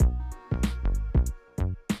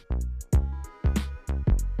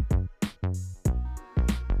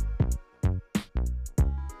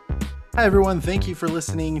Hi, everyone. Thank you for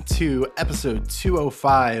listening to episode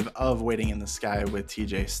 205 of Waiting in the Sky with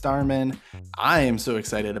TJ Starman. I am so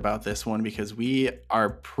excited about this one because we are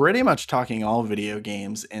pretty much talking all video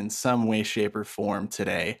games in some way, shape, or form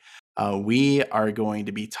today. We are going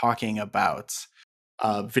to be talking about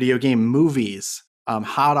video game movies,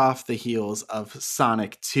 hot off the heels of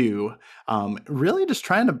Sonic 2. Really just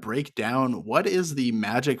trying to break down what is the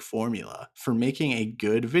magic formula for making a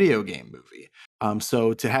good video game movie.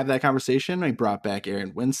 So to have that conversation, I brought back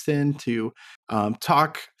Aaron Winston to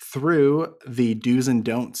talk through the do's and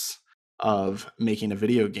don'ts of making a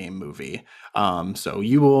video game movie. So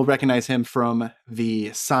you will recognize him from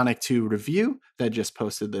the Sonic 2 review that just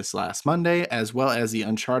posted this last Monday, as well as the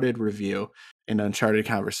Uncharted review and Uncharted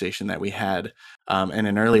conversation that we had in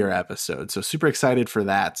an earlier episode. So super excited for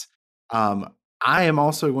that. I am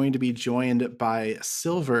also going to be joined by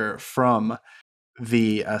Silver from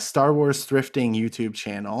the Star Wars Thrifting YouTube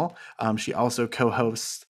channel. She also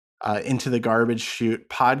co-hosts Into the Garbage Chute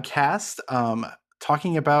podcast,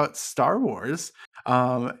 talking about Star Wars.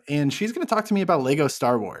 And she's going to talk to me about Lego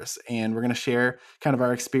Star Wars, and we're going to share kind of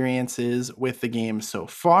our experiences with the game so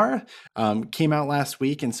far. Came out last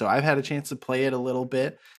week, and so I've had a chance to play it a little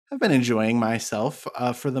bit. I've been enjoying myself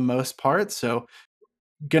for the most part. So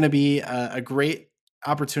going to be a great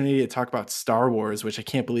opportunity to talk about Star Wars, which I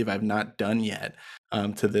can't believe I've not done yet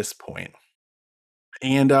to this point.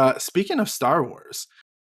 And speaking of Star Wars,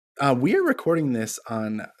 we are recording this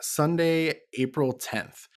on Sunday, April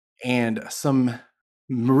 10th, and some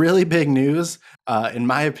really big news, in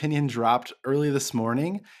my opinion, dropped early this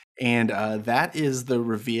morning, and that is the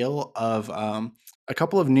reveal of a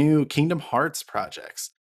couple of new Kingdom Hearts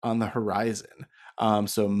projects on the horizon.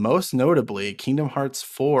 So most notably, Kingdom Hearts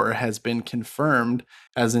 4 has been confirmed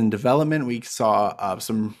as in development. We saw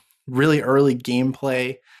some really early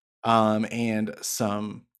gameplay and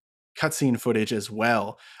some cutscene footage as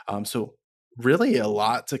well. So really a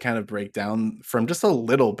lot to kind of break down from just a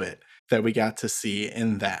little bit that we got to see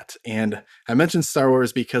in that. And I mentioned Star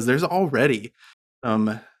Wars because there's already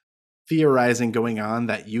theorizing going on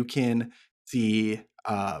that you can see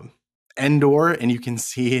Endor and you can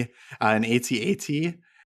see an AT-AT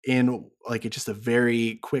in like just a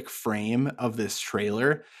very quick frame of this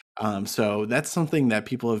trailer. So that's something that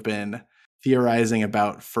people have been theorizing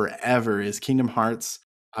about forever. Is Kingdom Hearts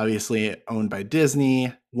obviously owned by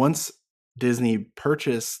Disney? Once Disney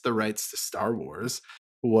purchased the rights to Star Wars,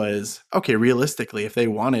 was okay, realistically, if they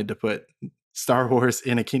wanted to put Star Wars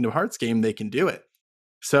in a Kingdom Hearts game, they can do it.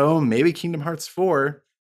 So maybe Kingdom Hearts 4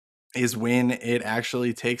 is when it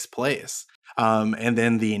actually takes place. And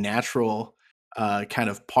then the natural kind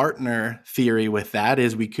of partner theory with that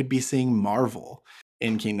is we could be seeing Marvel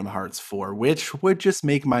in Kingdom Hearts 4, which would just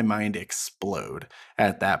make my mind explode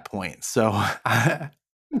at that point. So I'm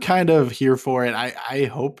kind of here for it. I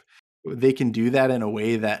hope they can do that in a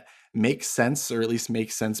way that makes sense, or at least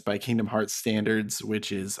makes sense by Kingdom Hearts standards,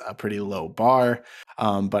 which is a pretty low bar.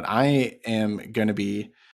 But I am going to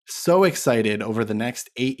be so excited over the next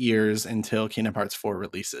 8 years until Kingdom Hearts 4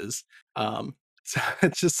 releases. So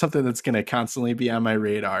it's just something that's going to constantly be on my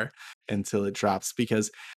radar until it drops because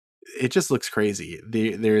it just looks crazy.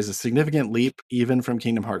 There is a significant leap even from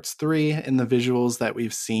Kingdom Hearts 3 in the visuals that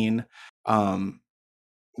we've seen.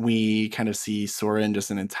 We kind of see Sora in just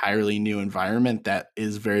an entirely new environment that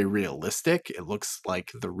is very realistic. It looks like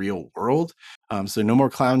the real world. So no more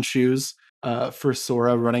clown shoes for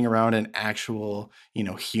Sora running around in actual,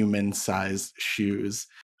 human-sized shoes,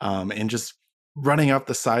 and just running up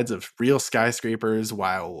the sides of real skyscrapers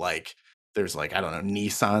while there's I don't know,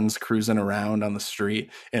 Nissans cruising around on the street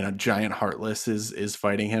and a giant Heartless is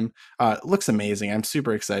fighting him. It looks amazing. I'm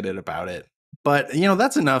super excited about it. But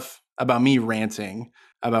that's enough about me ranting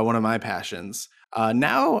about one of my passions.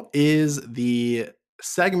 Now is the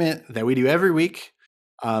segment that we do every week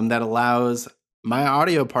that allows my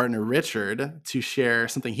audio partner, Richard, to share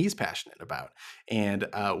something he's passionate about. And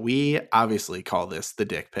we obviously call this the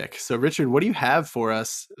dick pic. So, Richard, what do you have for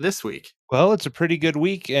us this week? Well, it's a pretty good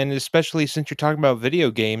week, and especially since you're talking about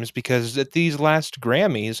video games, because at these last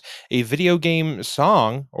Grammys, a video game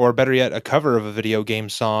song, or better yet, a cover of a video game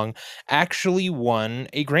song, actually won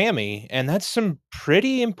a Grammy. And that's some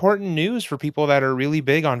pretty important news for people that are really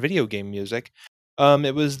big on video game music.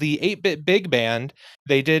 It was the 8-Bit Big Band.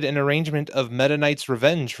 They did an arrangement of Meta Knight's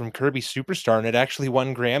Revenge from Kirby Superstar, and it actually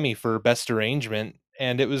won Grammy for Best Arrangement.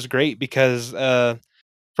 And it was great because,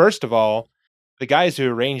 first of all, the guys who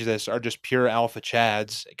arranged this are just pure alpha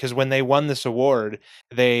chads. Because when they won this award,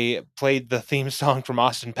 they played the theme song from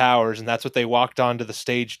Austin Powers, and that's what they walked onto the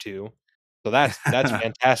stage to. So that's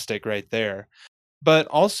fantastic right there. But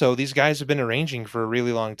also, these guys have been arranging for a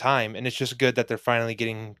really long time, and it's just good that they're finally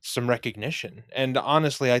getting some recognition. And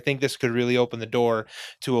honestly, I think this could really open the door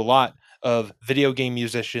to a lot of video game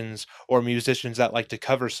musicians or musicians that like to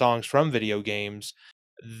cover songs from video games.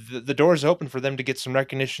 The door's open for them to get some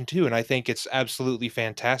recognition too, and I think it's absolutely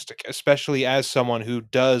fantastic, especially as someone who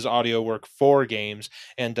does audio work for games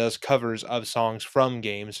and does covers of songs from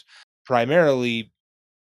games, primarily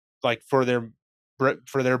like, for their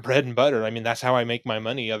bread and butter. I mean, that's how I make my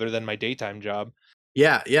money other than my daytime job.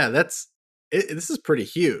 Yeah, yeah, this is pretty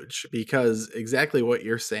huge because exactly what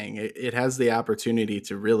you're saying. It has the opportunity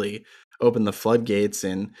to really open the floodgates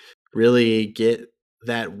and really get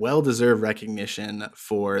that well-deserved recognition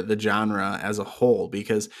for the genre as a whole.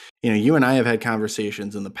 Because you and I have had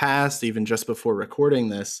conversations in the past, even just before recording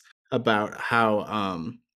this, about how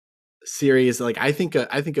series like I think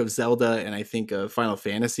of Zelda and I think of Final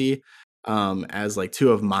Fantasy as like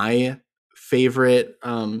two of my favorite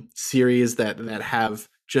series that have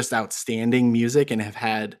just outstanding music and have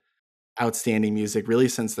had outstanding music really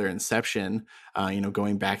since their inception,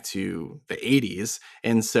 going back to the 80s.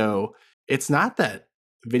 And so it's not that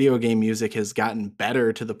video game music has gotten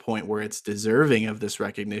better to the point where it's deserving of this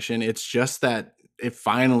recognition. It's just that it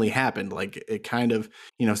finally happened. Like it kind of,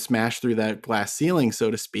 smashed through that glass ceiling,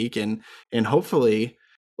 so to speak. And hopefully,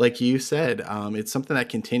 like you said, it's something that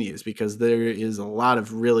continues because there is a lot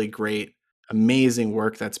of really great, amazing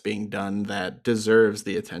work that's being done that deserves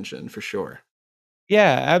the attention for sure.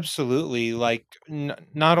 Yeah, absolutely, like,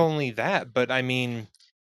 not only that, but I mean,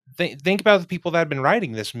 think about the people that have been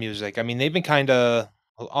writing this music. I mean, they've been kinda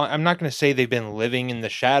I'm not gonna say they've been living in the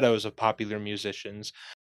shadows of popular musicians,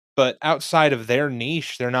 but outside of their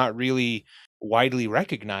niche, they're not really widely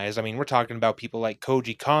recognized. I mean, we're talking about people like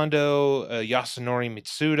Koji Kondo, Yasunori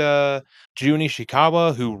Mitsuda, Jun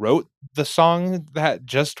Ishikawa, who wrote the song that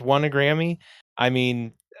just won a Grammy. I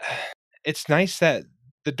mean, it's nice that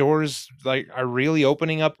the doors like are really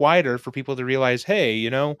opening up wider for people to realize, hey,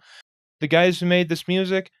 the guys who made this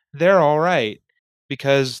music, they're all right.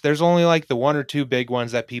 Because there's only like the one or two big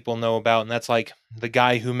ones that people know about, and that's like the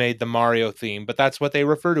guy who made the Mario theme, but that's what they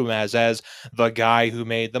refer to him as the guy who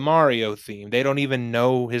made the Mario theme. They don't even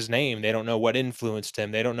know his name. They don't know what influenced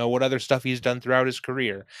him. They don't know what other stuff he's done throughout his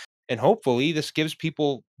career. And hopefully this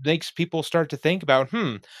makes people start to think about,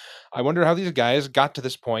 I wonder how these guys got to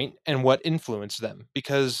this point and what influenced them.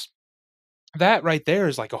 Because that right there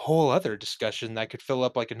is like a whole other discussion that could fill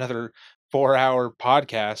up like another 4-hour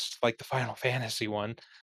podcast, like the Final Fantasy one.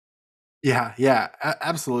 Yeah, yeah,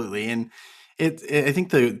 absolutely. And I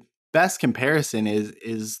think the best comparison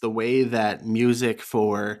is the way that music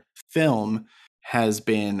for film has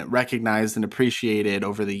been recognized and appreciated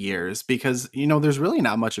over the years because there's really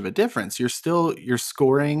not much of a difference. You're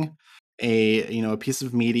scoring a piece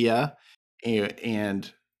of media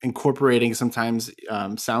and incorporating sometimes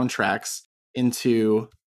soundtracks into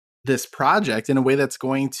this project in a way that's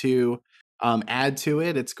going to add to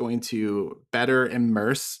it. It's going to better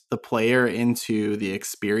immerse the player into the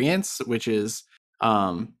experience, which is,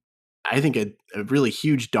 I think, a really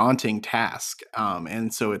huge, daunting task.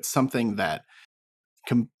 And so it's something that,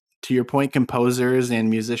 com- to your point, composers and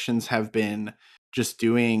musicians have been just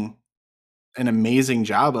doing an amazing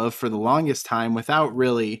job of for the longest time without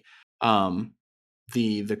really um,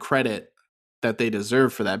 the credit that they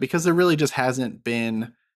deserve for that because there really just hasn't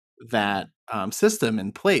been that system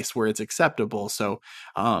in place where it's acceptable. So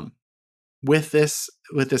um, with this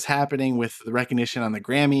happening, with the recognition on the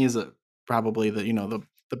Grammys, probably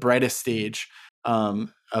the brightest stage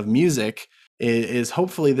of music is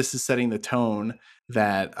hopefully this is setting the tone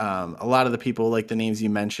that a lot of the people like the names you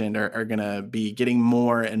mentioned are going to be getting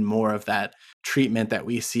more and more of that treatment that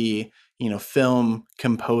we see film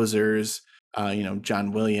composers,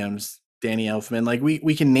 John Williams, Danny Elfman, like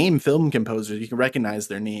we can name film composers, you can recognize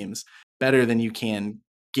their names better than you can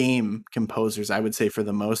game composers, I would say, for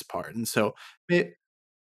the most part. And so may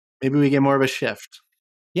maybe we get more of a shift.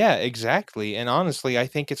 Yeah, exactly. And honestly, I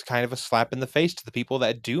think it's kind of a slap in the face to the people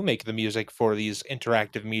that do make the music for these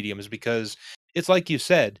interactive mediums because it's like you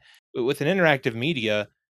said, with an interactive media,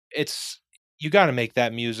 it's you got to make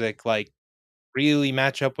that music like really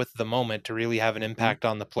match up with the moment to really have an Mhm. impact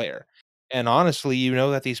on the player. And honestly, you know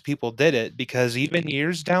that these people did it because even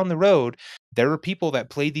years down the road, there were people that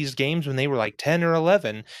played these games when they were like 10 or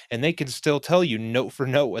 11, and they can still tell you note for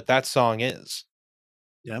note what that song is.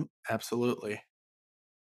 Yep, absolutely.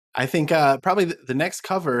 I think, probably the next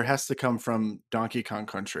cover has to come from Donkey Kong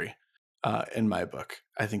Country, in my book.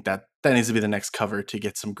 I think that needs to be the next cover to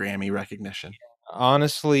get some Grammy recognition.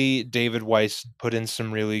 Honestly, David Weiss put in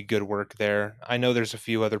some really good work there. I know there's a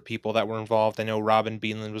few other people that were involved. I know Robin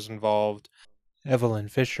Beanland was involved. Evelyn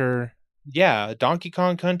Fisher. Yeah, Donkey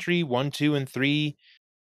Kong Country 1, 2, and 3.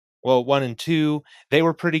 Well, 1 and 2, they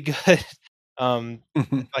were pretty good. Um,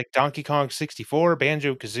 like Donkey Kong 64,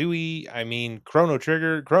 Banjo-Kazooie, I mean, Chrono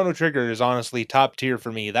Trigger is honestly top tier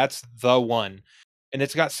for me, that's the one. And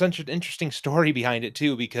it's got such an interesting story behind it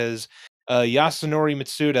too because, Yasunori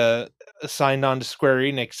Mitsuda signed on to Square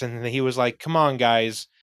Enix, and he was like, "Come on, guys,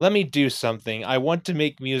 let me do something. I want to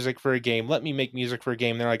make music for a game. Let me make music for a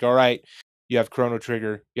game." They're like, "Alright, you have Chrono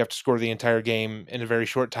Trigger. You have to score the entire game in a very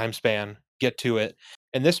short time span. Get to it."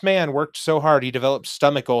 And this man worked so hard, he developed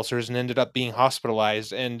stomach ulcers and ended up being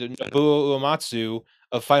hospitalized, and Nobuo Uematsu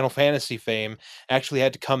of Final Fantasy fame actually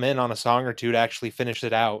had to come in on a song or 2 to actually finish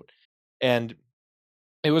it out. And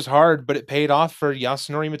it was hard, but it paid off for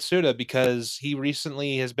Yasunori Mitsuda because he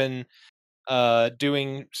recently has been,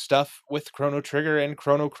 doing stuff with Chrono Trigger and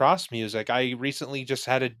Chrono Cross music. I recently just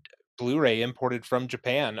had a Blu-ray imported from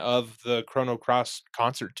Japan of the Chrono Cross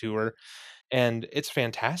concert tour, and it's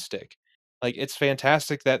fantastic. Like, it's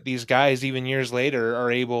fantastic that these guys, even years later,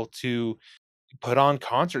 are able to put on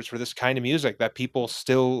concerts for this kind of music that people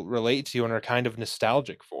still relate to and are kind of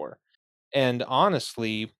nostalgic for. And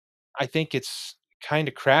honestly, I think it's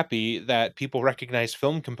kinda crappy that people recognize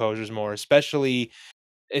film composers more, especially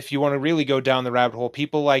if you wanna really go down the rabbit hole,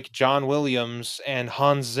 people like John Williams and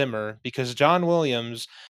Hans Zimmer, because John Williams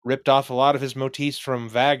ripped off a lot of his motifs from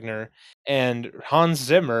Wagner, and Hans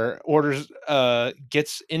Zimmer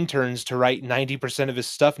gets interns to write 90% of his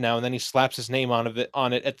stuff now, and then he slaps his name on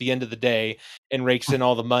it at the end of the day and rakes in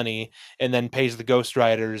all the money, and then pays the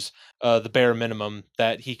ghostwriters, the bare minimum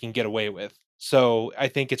that he can get away with. So, I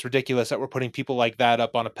think it's ridiculous that we're putting people like that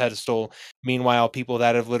up on a pedestal. Meanwhile, people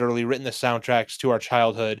that have literally written the soundtracks to our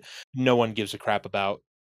childhood, no one gives a crap about.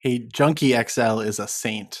 Hey, Junkie XL is a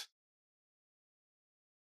saint.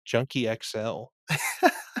 Junkie XL.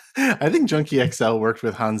 I think Junkie XL worked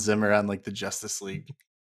with Hans Zimmer on like the Justice League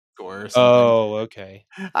score or something. Oh, okay.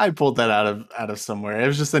 I pulled that out of somewhere. It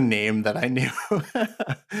was just a name that I knew.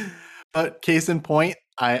 But case in point,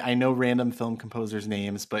 I know random film composers'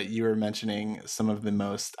 names, but you were mentioning some of the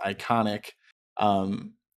most iconic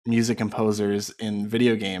music composers in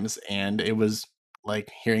video games, and it was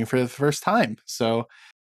like hearing for the first time. So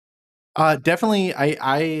definitely,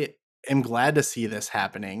 I am glad to see this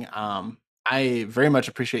happening. I very much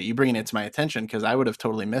appreciate you bringing it to my attention because I would have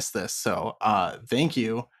totally missed this. So, thank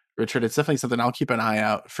you, Richard. It's definitely something I'll keep an eye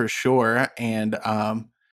out for sure. And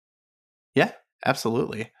yeah,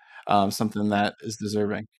 absolutely, something that is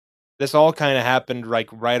deserving. This all kinda happened, like,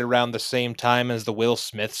 right around the same time as the Will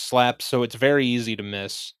Smith slap, so it's very easy to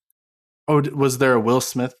miss. Oh, was there a Will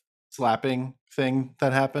Smith slapping thing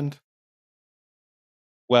that happened?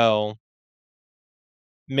 Well,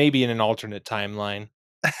 maybe in an alternate timeline.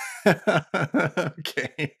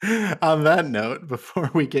 Okay. On that note, before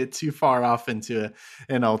we get too far off into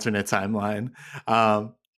an alternate timeline,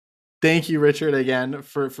 um, thank you, Richard, again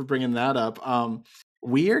for bringing that up.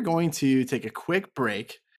 We are going to take a quick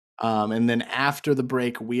break, and then after the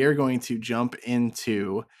break, we are going to jump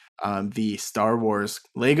into the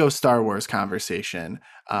Lego Star Wars conversation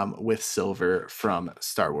with Silver from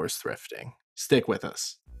Star Wars Thrifting. Stick with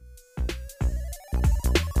us.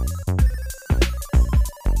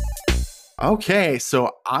 Okay,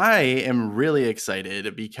 so I am really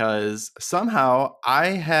excited because somehow I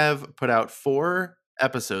have put out 4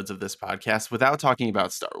 episodes of this podcast without talking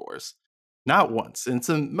about Star Wars. Not once. And it's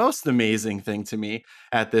the most amazing thing to me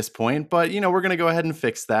at this point, but we're going to go ahead and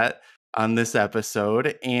fix that on this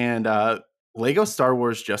episode. And Lego Star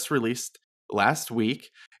Wars just released last week,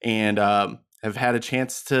 and have had a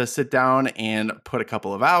chance to sit down and put a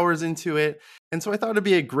couple of hours into it. And so I thought it'd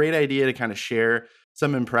be a great idea to kind of share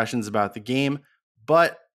some impressions about the game,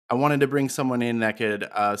 but I wanted to bring someone in that could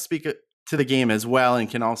speak to the game as well and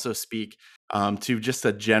can also speak to just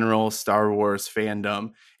a general Star Wars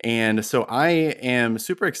fandom. And so I am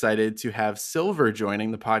super excited to have Silver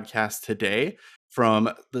joining the podcast today from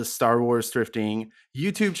the Star Wars Thrifting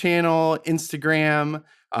YouTube channel, Instagram,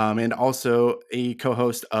 and also a co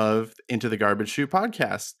host of Into the Garbage Chute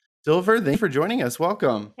podcast. Silver, thanks for joining us.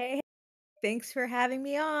 Welcome. Hey, thanks for having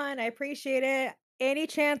me on. I appreciate it. Any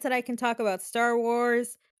chance that I can talk about Star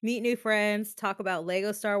Wars, meet new friends, talk about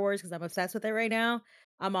Lego Star Wars because I'm obsessed with it right now,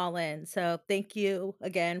 I'm all in. So thank you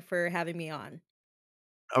again for having me on.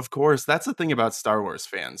 Of course, that's the thing about Star Wars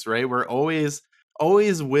fans, right? We're always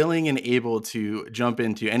willing and able to jump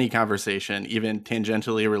into any conversation, even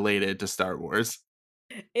tangentially related to Star Wars.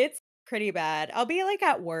 It's pretty bad. I'll be like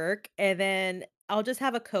at work and then I'll just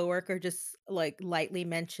have a coworker just like lightly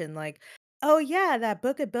mention like, "Oh yeah, that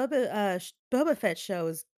Book of Boba Boba Fett show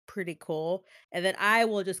is pretty cool. And then I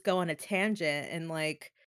will just go on a tangent and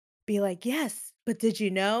like be like, "Yes, but did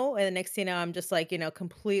you know?" And the next thing you know, I'm just like,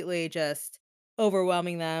 completely just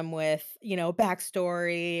overwhelming them with,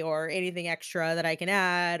 backstory or anything extra that I can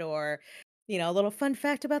add or, a little fun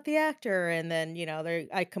fact about the actor. And then, they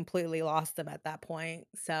I completely lost them at that point.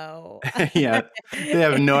 So Yeah, they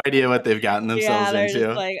have no idea what they've gotten yeah, themselves they're just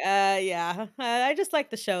into. like, yeah, I just like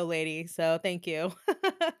the show lady. So thank you.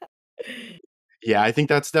 Yeah, I think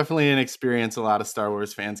that's definitely an experience a lot of Star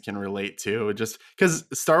Wars fans can relate to, just because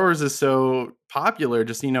Star Wars is so popular,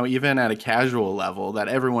 just, even at a casual level, that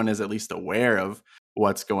everyone is at least aware of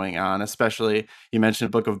what's going on, especially you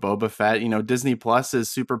mentioned Book of Boba Fett, Disney Plus is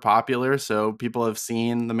super popular, so people have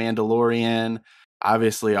seen The Mandalorian,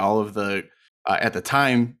 obviously all of the, at the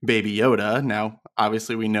time, Baby Yoda, now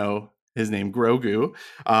obviously we know his name Grogu,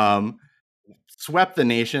 um, swept the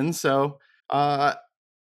nation, so, uh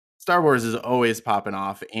Star Wars is always popping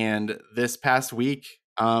off, and this past week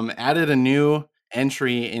added a new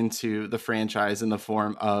entry into the franchise in the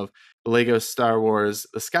form of Lego Star Wars: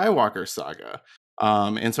 The Skywalker Saga.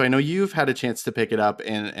 And so I know you've had a chance to pick it up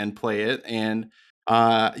and play it, and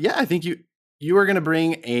yeah, I think you are going to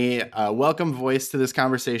bring a welcome voice to this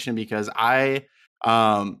conversation because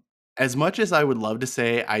um, as much as I would love to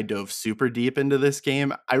say I dove super deep into this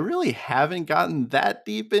game, I really haven't gotten that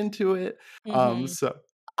deep into it. Mhm. So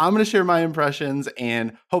I'm going to share my impressions,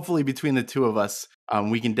 and hopefully, between the two of us,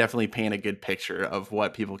 we can definitely paint a good picture of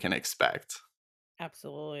what people can expect.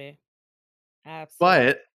 Absolutely.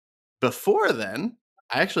 Absolutely. But before then,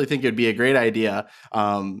 I actually think it'd be a great idea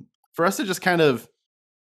for us to just kind of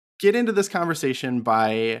get into this conversation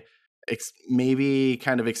by maybe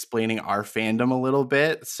kind of explaining our fandom a little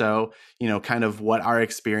bit. So, kind of what our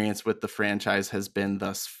experience with the franchise has been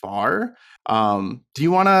thus far. Do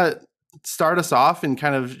you want to start us off and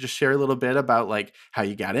kind of just share a little bit about like how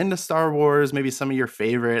you got into Star Wars, maybe some of your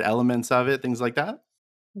favorite elements of it, things like that?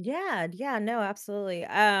 Yeah, yeah, no, absolutely.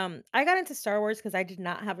 I got into Star Wars because I did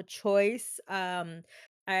not have a choice.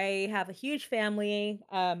 I have a huge family.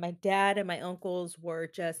 My dad and my uncles were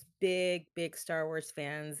just big, big Star Wars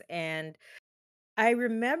fans, and I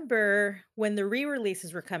remember when the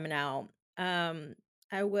re-releases were coming out,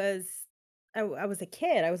 I was I was a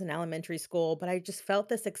kid, I was in elementary school, but I just felt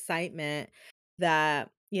this excitement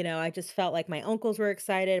that, I just felt like my uncles were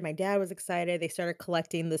excited, my dad was excited. They started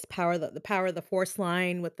collecting this the Power of the Force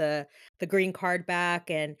line with the green card back.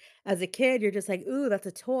 And as a kid, you're just like, "Ooh, that's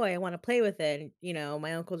a toy. I want to play with it." And,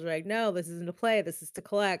 my uncles were like, "No, this isn't to play. This is to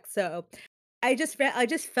collect." So I just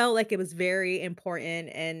felt like it was very important,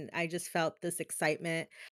 and I just felt this excitement.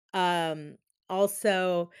 Um,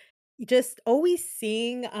 Also, just always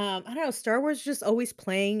seeing, I don't know, Star Wars just always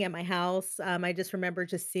playing at my house. I just remember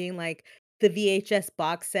just seeing, like, the VHS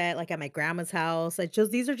box set, like, at my grandma's house. Like,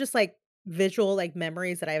 just these are just, like, visual, like,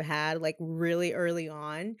 memories that I've had, like, really early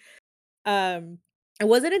on. Um, it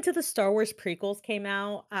wasn't until the Star Wars prequels came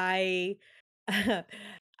out, I think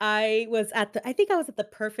I was at the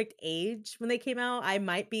perfect age when they came out. I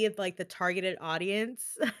might be at, like, the targeted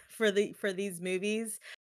audience for these movies.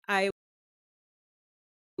 I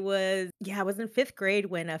I was in 5th grade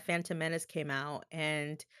when, Phantom Menace came out,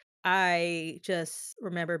 and I just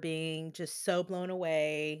remember being just so blown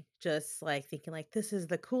away, just, like, thinking, like, "This is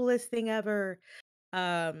the coolest thing ever."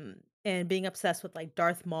 And being obsessed with, like,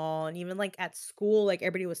 Darth Maul, and even, like, at school, like,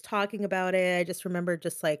 everybody was talking about it. I just remember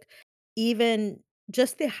just, like, even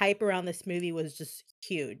just the hype around this movie was just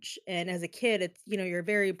huge, and as a kid, it's you're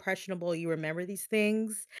very impressionable, you remember these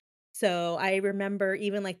things. So, I remember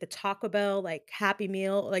even, like, the Taco Bell, like, Happy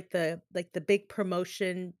Meal, like the big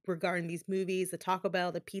promotion regarding these movies, the Taco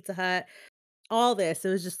Bell, the Pizza Hut, all this, it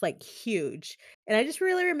was just, like, huge, and I just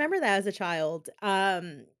really remember that as a child,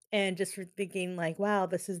 and just for thinking like, "Wow,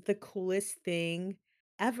 this is the coolest thing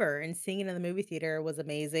ever," and seeing it in the movie theater was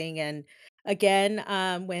amazing. And again,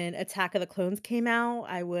 when Attack of the Clones came out,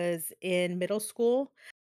 I was in middle school,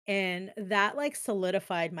 and that, like,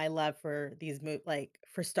 solidified my love for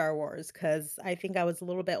for Star Wars, because I think I was a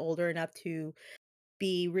little bit older enough to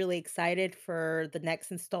be really excited for the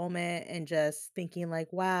next installment and just thinking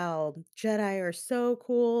like, "Wow, Jedi are so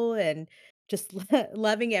cool," and just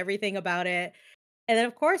loving everything about it. And then,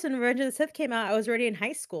 of course, when Revenge of the Sith came out, I was already in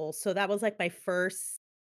high school, so that was, like, my first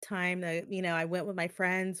time that, I went with my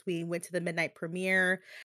friends, we went to the midnight premiere,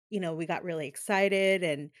 we got really excited,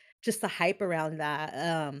 and just the hype around that,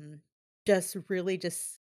 just really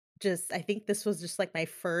just I think this was just, like, my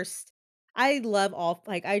first. I love all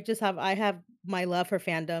like, I have my love for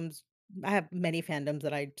fandoms. I have many fandoms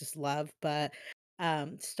that I just love, but,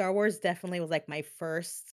 Star Wars definitely was, like, my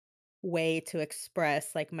first way to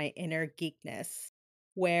express, like, my inner geekness.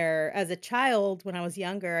 where as a child, when I was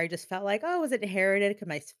younger, I just felt like, oh, it was inherited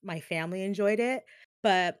because my family enjoyed it.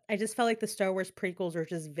 But I just felt like the Star Wars prequels were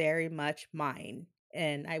just very much mine,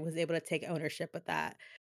 and I was able to take ownership with that.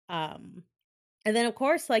 Um, and then, of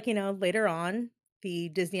course, like, later on, the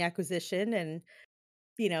Disney acquisition and,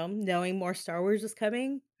 knowing more Star Wars was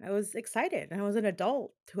coming, I was excited. I was an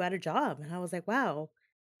adult who had a job, and I was like, wow,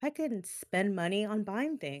 I can spend money on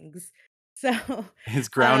buying things. So, It's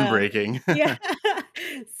um, groundbreaking. yeah.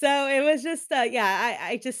 So it was just, yeah,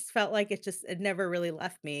 I just felt like it never really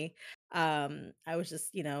left me. I was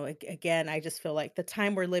just, again, I just feel like the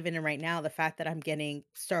time we're living in right now, the fact that I'm getting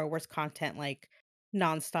Star Wars content like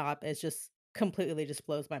nonstop is just completely just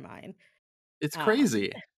blows my mind. It's Um,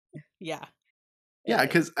 crazy. yeah, it Yeah, is.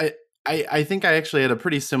 because I think I actually had a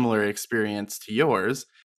pretty similar experience to yours,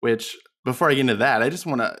 which before I get into that, I just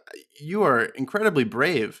wanna you are incredibly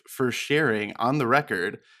brave for sharing on the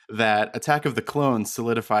record that Attack of the Clones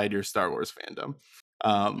solidified your Star Wars fandom.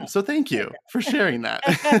 So thank Oh, you for sharing that.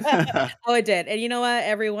 oh, it did, and you know what,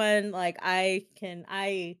 everyone, like, I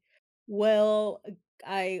will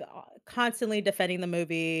constantly defending the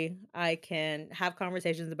movie, I can have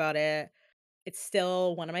conversations about it, it's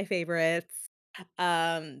still one of my favorites,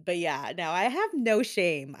 but yeah, no, I have no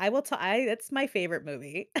shame, I will tell I it's my favorite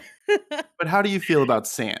movie. But how do you feel about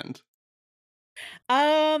sand?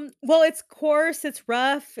 Well, it's coarse, it's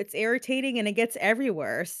rough, it's irritating, and it gets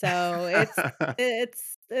everywhere, so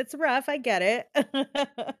it's rough, I get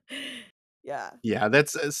it. Yeah. Yeah,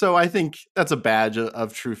 that's so I think that's a badge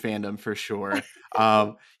of true fandom for sure.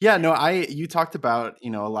 Yeah, no, I you talked about, a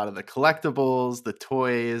lot of the collectibles, the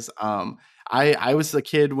toys. I was a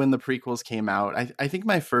kid when the prequels came out. I think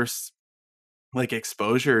my first like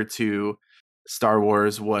exposure to Star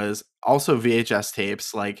Wars was also VHS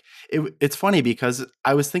tapes. Like it's funny because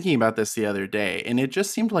I was thinking about this the other day and it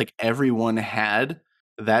just seemed like everyone had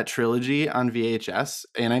that trilogy on VHS.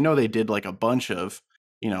 And I know they did like a bunch of,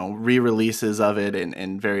 re-releases of it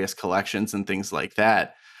and various collections and things like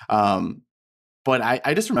that. Um, but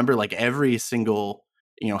I just remember like every single,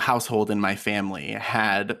 household in my family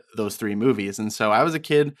had those three movies. And so I was a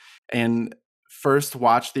kid and first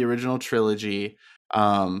watched the original trilogy.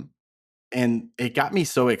 Um, and it got me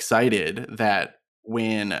so excited that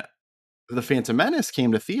when The Phantom Menace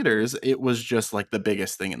came to theaters, it was just like the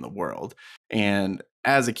biggest thing in the world. And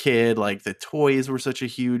as a kid, like the toys were such a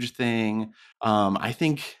huge thing. I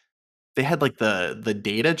think they had like the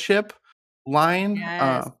data chip line.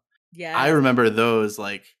 Yes. I Yes. remember those,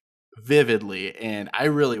 like, vividly, and I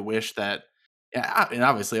really wish that yeah, and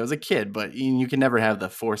obviously I was a kid, but you can never have the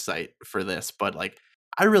foresight for this, but, like,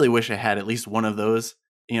 I really wish I had at least one of those,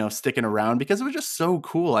 sticking around because it was just so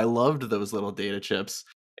cool. I loved those little data chips,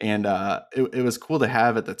 and, it was cool to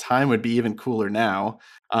have at the time, would be even cooler now.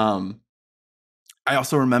 Um, I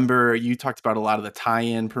also remember you talked about a lot of the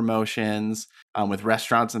tie-in promotions, with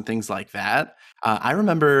restaurants and things like that. I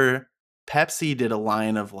remember Pepsi did a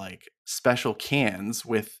line of, like, special cans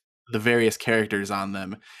with the various characters on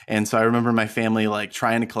them, and so I remember my family, like,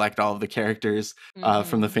 trying to collect all of the characters,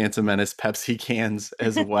 from the Mhm. Phantom Menace Pepsi cans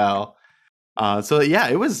as well. So yeah,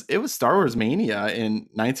 it was Star Wars Mania in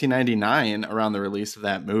 1999 around the release of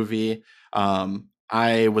that movie.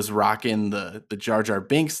 I was rocking the Jar Jar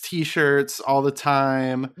Binks t-shirts all the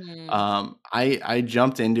time. Mm. I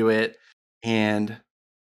jumped into it, and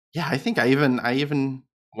yeah, I think I even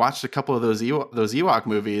watched a couple of those Ewok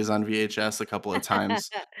movies on VHS a couple of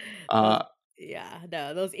times. Those Uh, yeah,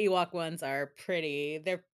 no, those Ewok ones are pretty.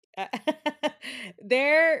 They're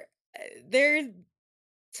they're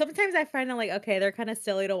sometimes I find them like, okay, they're kinda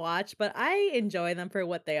silly to watch, but I enjoy them for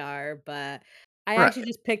what they are, but I actually right,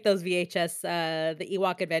 just picked those VHS, the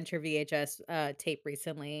Ewok Adventure VHS, tape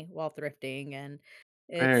recently while thrifting, and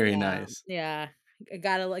it's, very nice. yeah, I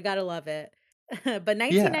gotta love it. But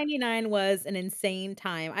Yeah. 1999 was an insane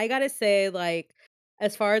time. I gotta say, like,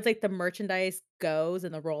 as far as, like, the merchandise goes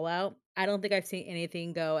and the rollout, I don't think I've seen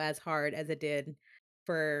anything go as hard as it did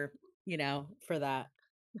for, for that.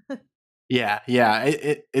 Yeah, yeah.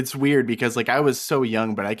 It's weird because like I was so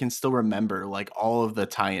young, but I can still remember like all of the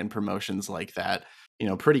tie-in promotions like that,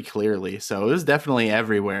 pretty clearly. So it was definitely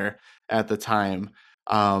everywhere at the time.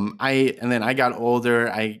 And then I got older.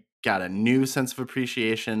 I got a new sense of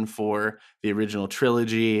appreciation for the original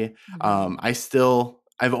trilogy. Mhm,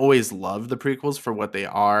 I've always loved the prequels for what they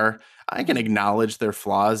are. I can mhm. acknowledge their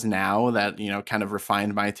flaws now that, kind of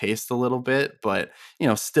refined my taste a little bit, but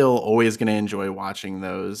still always going to enjoy watching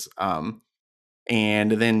those.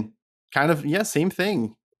 And then kind of yeah, same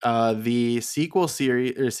thing. The sequel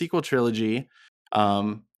series or sequel trilogy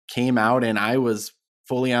came out, and I was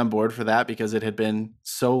fully on board for that because it had been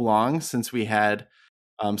so long since we had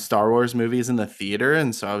Star Wars movies in the theater,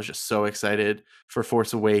 and so I was just so excited for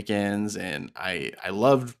Force Awakens, and I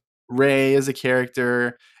loved Rey as a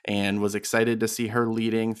character, and was excited to see her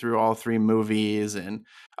leading through all three movies. And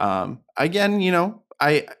again,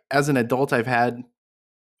 I as an adult, I've had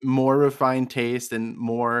more refined taste and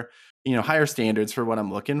more, higher standards for what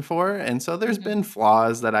I'm looking for. And so there's been Mhm.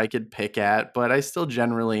 flaws that I could pick at, but I still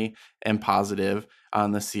generally am positive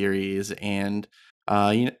on the series. And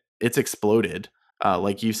it's exploded,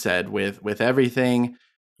 like you said, with everything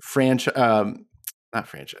franchise, not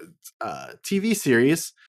franchise, TV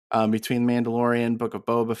series, between Mandalorian, Book of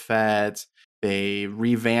Boba Fett. They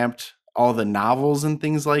revamped all the novels and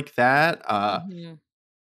things like that. Mhm.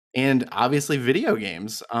 And obviously video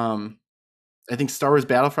games. I think Star Wars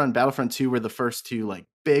Battlefront, Battlefront 2 were the first two like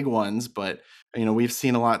big ones, but we've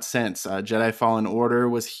seen a lot since. Jedi Fallen Order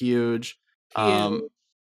was huge. Huge. Um and,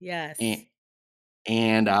 Yes.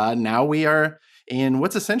 and now we are in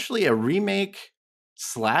what's essentially a remake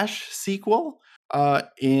slash sequel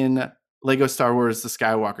in Lego Star Wars The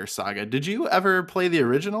Skywalker Saga. Did you ever play the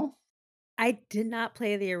original? I did not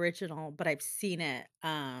play the original, but I've seen it.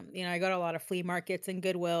 I go to a lot of flea markets and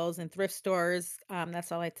Goodwills and thrift stores. That's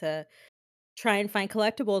how I like to try and find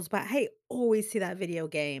collectibles, but I always see that video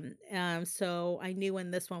game. So I knew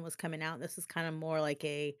when this one was coming out, this is kind of more like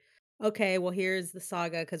okay, well, here's the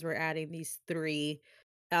saga because we're adding these three,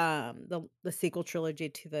 the sequel trilogy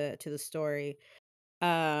to the story.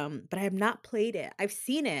 But I have not played it. I've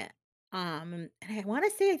seen it. And I want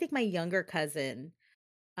to say I think my younger cousin,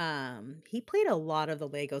 he played a lot of the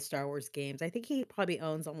Lego Star Wars games. I think he probably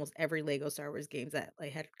owns almost every Lego Star Wars games that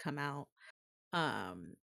like had come out.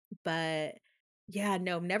 Um, but yeah,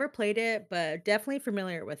 no, never played it, but definitely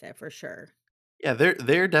familiar with it for sure. Yeah,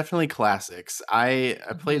 they're definitely classics. I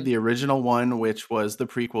played Mhm, the original one, which was the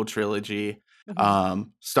prequel trilogy, mhm,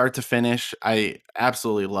 start to finish. I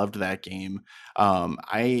absolutely loved that game.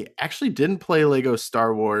 I actually didn't play Lego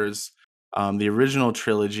Star Wars, the original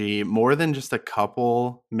trilogy, more than just a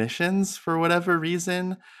couple missions for whatever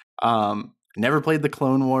reason. Never played the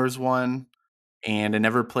Clone Wars one, and I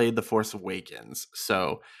never played the Force Awakens.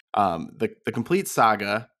 So the complete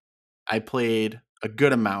saga I played a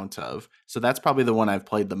good amount of. So that's probably the one I've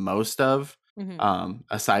played the most of, mhm.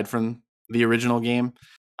 aside from the original game.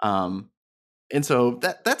 Um, and so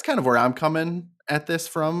that's kind of where I'm coming at this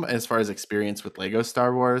from as far as experience with Lego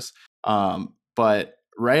Star Wars. But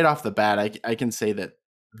right off the bat, I can say that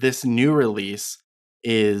this new release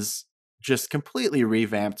is just completely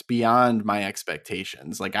revamped beyond my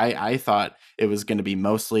expectations. Like I thought it was going to be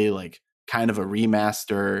mostly like kind of a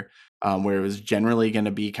remaster, where it was generally going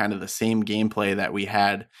to be kind of the same gameplay that we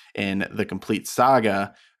had in the complete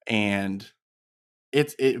saga, and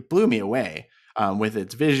it blew me away, with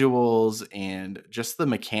its visuals and just the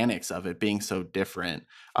mechanics of it being so different.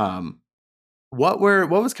 Um, what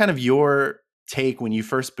was kind of your take when you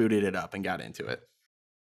first booted it up and got into it?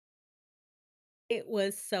 It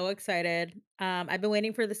was so excited. I've been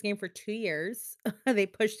waiting for this game for 2 years. They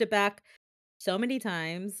pushed it back so many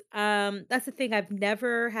times. That's the thing, I've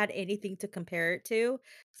never had anything to compare it to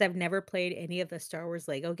because I've never played any of the Star Wars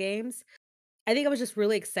Lego games. I think I was just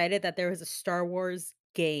really excited that there was a Star Wars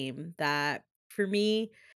game that for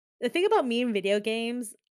me the thing about me in video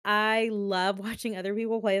games, I love watching other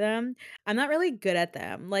people play them. I'm not really good at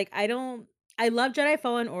them. Like I love Jedi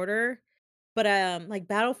Fallen Order, but like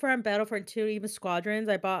Battlefront 2, even Squadrons,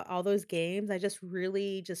 I bought all those games. I just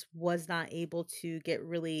really just was not able to get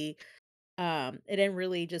really it didn't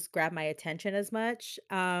really just grab my attention as much,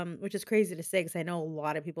 which is crazy to say because I know a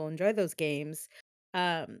lot of people enjoy those games.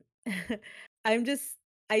 Um, I'm just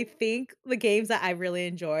I think the games that I really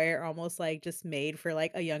enjoy are almost like just made for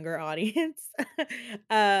like a younger audience.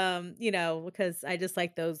 Because I just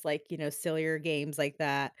like those like, sillier games like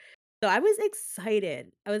that. So I was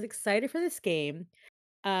excited. I was excited for this game.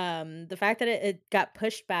 The fact that it got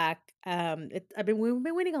pushed back, we've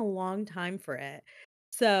been waiting a long time for it.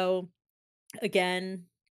 So again,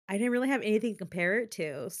 I didn't really have anything to compare it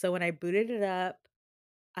to, so when I booted it up,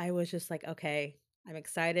 I was just like, "Okay, I'm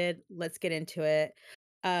excited, let's get into it."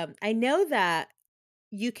 I know that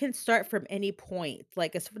you can start from any point,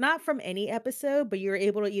 like, it's not from any episode, but you're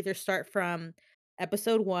able to either start from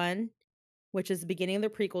episode 1, which is the beginning of the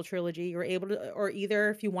prequel trilogy, you're able to or either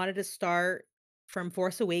if you wanted to start from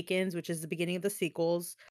Force Awakens, which is the beginning of the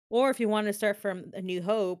sequels, or if you wanted to start from A New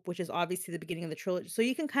Hope, which is obviously the beginning of the trilogy, so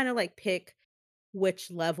you can kinda, like, pick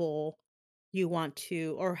which level you want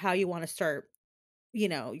to or how you wanna start,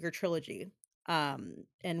 your trilogy,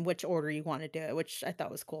 and which order you wanna do it, which I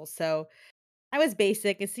thought was cool. So, I was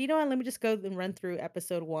basic and so, you know what, let me just go and run through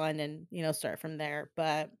episode 1 and, start from there,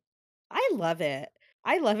 but I love it.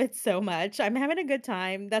 I love it so much. I'm having a good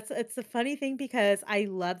time. It's a funny thing because I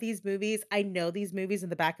love these movies. I know these movies in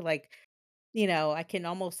the back of like, I can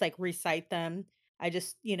almost like recite them.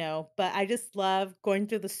 But I just love going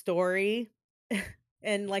through the story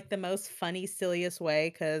in like the most funny, silliest way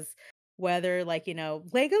because whether like,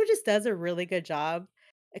 Lego just does a really good job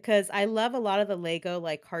because I love a lot of the Lego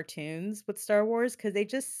like cartoons with Star Wars because I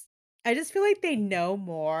just feel like they know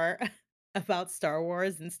more about Star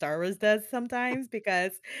Wars than Star Wars does sometimes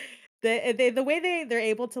because the way they're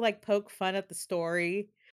able to like poke fun at the story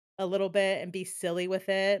a little bit and be silly with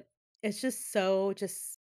it, it's just so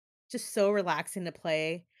relaxing to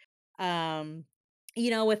play. Um,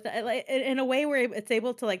 with like in a way where it's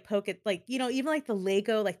able to like poke it like, even like the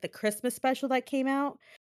Lego, like the Christmas special that came out.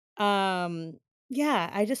 Um, yeah,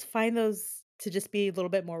 I just find those to just be a little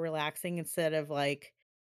bit more relaxing instead of like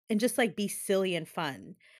and just like be silly and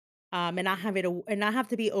fun. And not have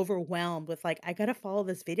to be overwhelmed with like, I gotta follow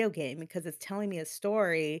this video game because it's telling me a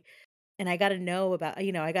story and I gotta know about,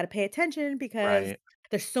 I gotta pay attention because Right.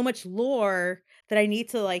 there's so much lore that I need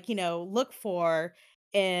to like, look for.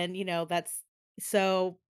 And, that's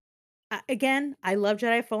so again, I love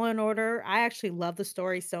Jedi Fallen Order. I actually love the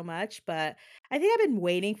story so much, but I think I've been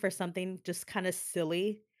waiting for something just kind of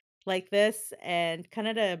silly like this and kind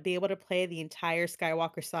of to be able to play the entire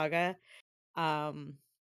Skywalker saga. Um,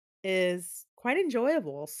 is quite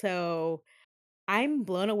enjoyable. So I'm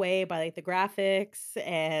blown away by like the graphics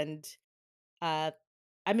and uh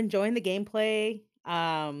I'm enjoying the gameplay.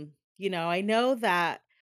 I know that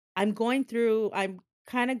I'm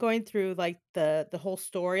kind of going through like the whole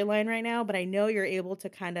storyline right now, but I know you're able to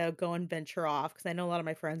kind of go and venture off because I know a lot of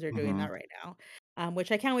my friends are doing that Mhm. right now.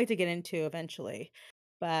 Which I can't wait to get into eventually.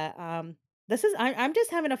 But this is I'm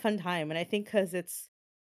just having a fun time and I think cuz it's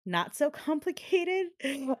not so complicated,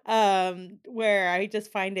 where I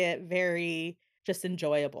just find it very just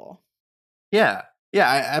enjoyable. Yeah. Yeah,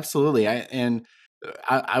 absolutely.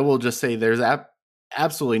 I will just say there's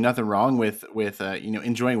absolutely nothing wrong with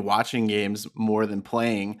enjoying watching games more than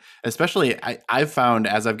playing. Especially I've found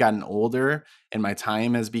as I've gotten older and my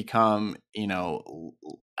time has become,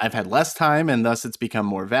 I've had less time and thus it's become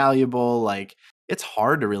more valuable. Like it's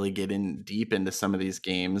hard to really get in deep into some of these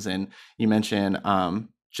games. And you mentioned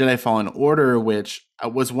Jedi Fallen Order, which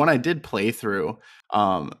was one I did play through,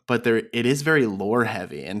 but there it is very lore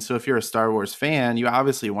heavy, and so if you're a Star Wars fan, you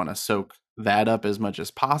obviously want to soak that up as much as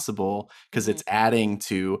possible because Mhm, it's adding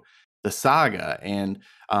to the saga, and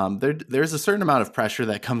there's a certain amount of pressure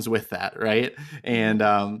that comes with that, right? And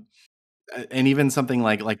mhm. and even something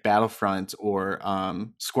like Battlefront or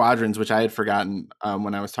Squadrons, which I had forgotten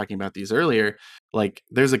when I was talking about these earlier. Like,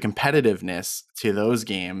 there's a competitiveness to those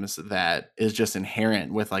games that is just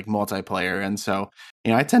inherent with like multiplayer, and so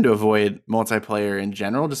I tend to avoid multiplayer in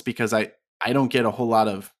general just because I don't get a whole lot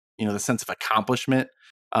of the sense of accomplishment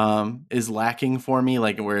is lacking for me.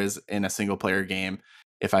 Like, whereas in a single player game,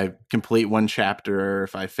 if I complete one chapter or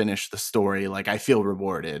if I finish the story, like I feel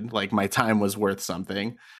rewarded, like my time was worth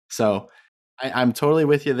something. So I'm totally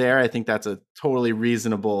with you there. I think that's a totally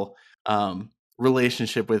reasonable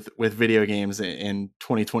relationship with video games in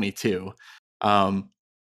 2022. Um,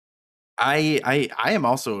 I am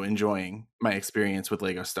also enjoying my experience with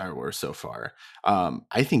Lego Star Wars so far.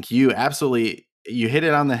 I think you hit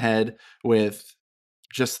it on the head with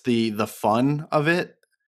just the fun of it.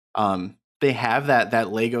 They have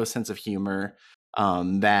that Lego sense of humor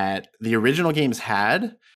that the original games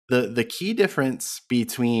had. The key difference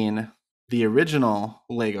between the original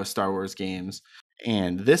Lego Star Wars games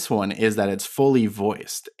and this one is that it's fully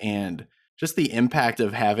voiced, and just the impact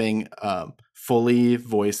of having fully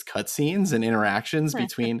voiced cutscenes and interactions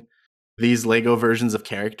between these Lego versions of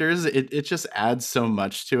characters, it just adds so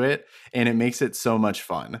much to it, and it makes it so much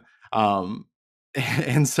fun. Um,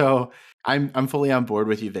 and so I'm fully on board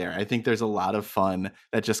with you there. I think there's a lot of fun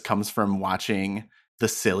that just comes from watching the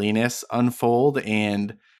silliness unfold,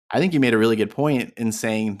 and I think you made a really good point in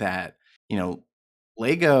saying that, you know,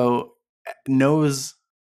 Lego knows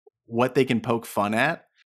what they can poke fun at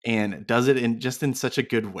and does it in such a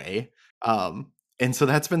good way. And so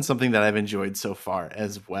that's been something that I've enjoyed so far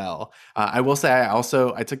as well. I will say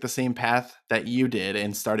I took the same path that you did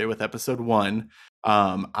and started with episode one.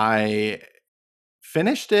 I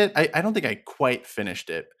finished it. I don't think I quite finished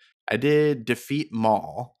it. I did defeat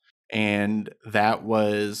Maul, and that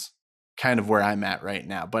was kind of where I'm at right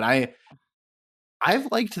now. But I've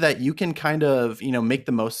liked that you can kind of, make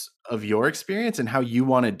the most of your experience and how you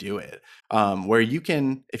want to do it. Where you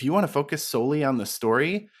can, if you want to focus solely on the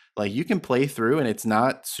story, like you can play through and it's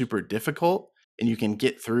not super difficult and you can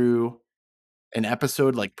get through an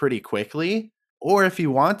episode like pretty quickly. Or if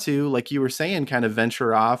you want to, like you were saying, kind of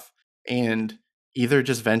venture off and either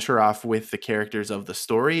just venture off with the characters of the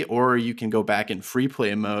story, or you can go back in free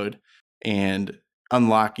play mode and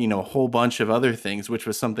unlock, a whole bunch of other things, which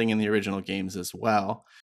was something in the original games as well.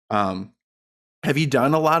 Um, have you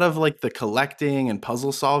done a lot of like the collecting and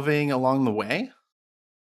puzzle solving along the way?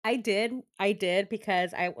 I did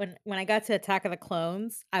because I when I got to Attack of the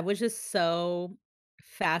Clones, I was just so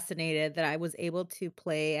fascinated that I was able to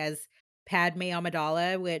play as Padme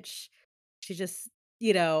Amidala, which she just,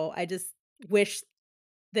 I just wish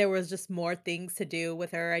there was just more things to do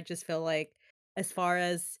with her. I just feel like as far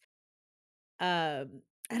as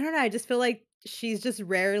I don't know, I just feel like she's just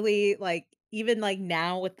rarely like even like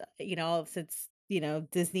now with since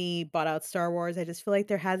Disney bought out Star Wars, I just feel like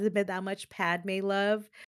there hasn't been that much Padme love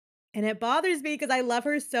and it bothers me because I love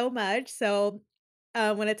her so much. So,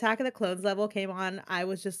 when Attack of the Clones level came on, I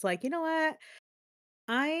was just like, "You know what?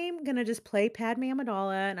 I'm gonna just play Padme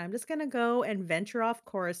Amidala, and I'm just gonna go and venture off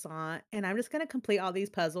Coruscant, and I'm just gonna complete all these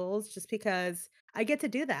puzzles just because I get to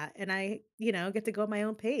do that, and I, get to go at my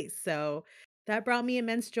own pace." So, that brought me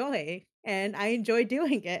immense joy, and I enjoy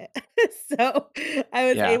doing it. So, I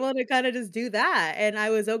was Yeah. able to kinda just do that, and I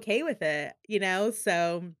was okay with it, you know?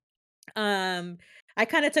 So I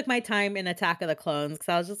kinda took my time in Attack of the Clones because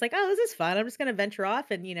I was just like, "Oh, this is fun. I'm just gonna venture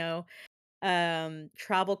off and,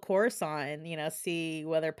 travel Coruscant and, see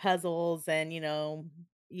whether puzzles and,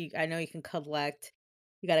 I know you can collect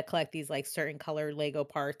you gotta collect these, like, certain color Lego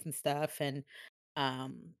parts and stuff, and,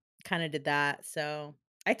 um, kinda did that, so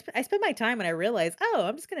I spent my time and I realized, "Oh,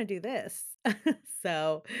 I'm just gonna do this."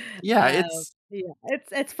 So, Yeah, yeah,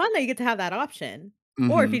 it's fun that you get to have that option,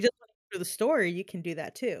 or if you mhm. just wanna go through the story, you can do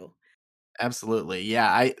that too. Absolutely. Yeah,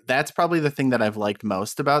 I that's probably the thing that I've liked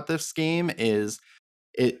most about this game is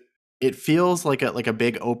it it feels like a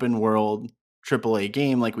big open world AAA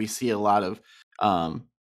game like we see a lot of um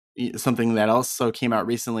something that also came out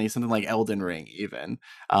recently, something like Elden Ring even.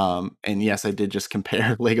 And yes, I did just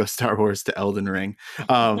compare Lego Star Wars to Elden Ring.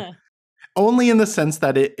 Um only in the sense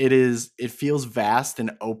that it feels vast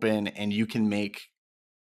and open and you can make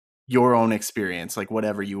your own experience, like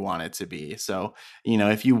whatever you want it to be. So,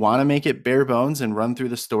 if you want to make it bare bones and run through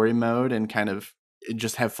the story mode and kind of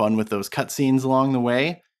just have fun with those cutscenes along the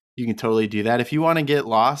way, you can totally do that. If you want to get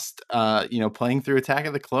lost, playing through Attack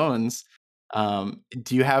of the Clones,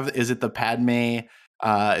 do you have, is it the Padme,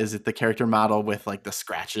 is it the character model with like the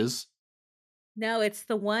scratches? No, it's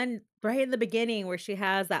the one right in the beginning where she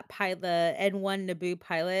has that the N1 Naboo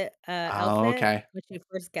pilot, Oh, outfit okay. when she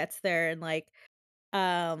first gets there and, like,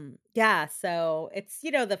 yeah, so it's,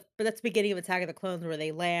 but that's the beginning of Attack of the Clones where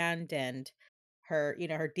they land and her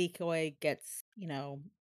decoy gets,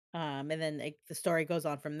 and then, like, the story goes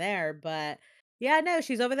on from there, but yeah, no,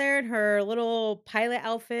 she's over there in her little pilot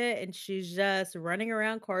outfit, and she's just running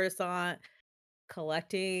around Coruscant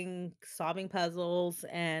collecting, solving puzzles,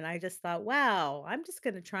 and I just thought, "Wow, I'm just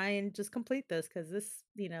gonna try and just complete this because this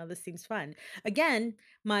seems fun." Again,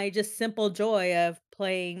 my just simple joy of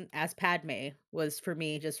playing as Padme was for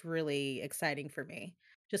me just really exciting for me.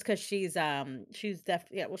 Just because she's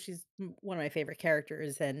definitely yeah, well, she's one of my favorite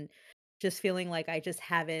characters, and just feeling like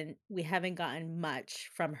we haven't gotten much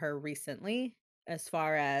from her recently as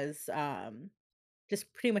far as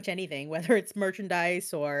just pretty much anything, whether it's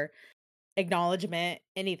merchandise or acknowledgement,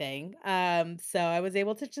 anything. So I was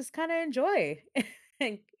able to just kinda enjoy.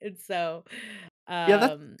 And so, Yeah,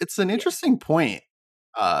 that's um, it's an yeah. interesting point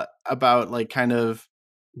about like kind of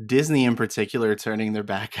Disney in particular turning their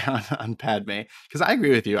back on Padme, because I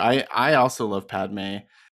agree with you. I also love Padme.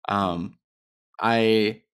 Um,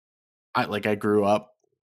 I I grew up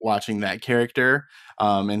watching that character,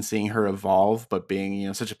 and seeing her evolve, but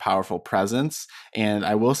being, such a powerful presence. And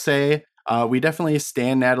I will say, we definitely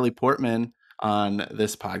stand Natalie Portman on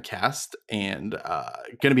this podcast, and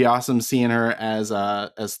gonna be awesome seeing her as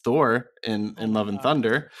Thor Oh in my Love and gosh.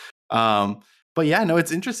 Thunder. Um, but yeah, no,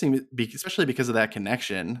 it's interesting, especially because of that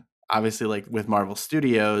connection. Obviously, like with Marvel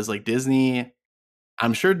Studios, like Disney,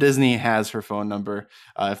 I'm sure Disney has her phone number.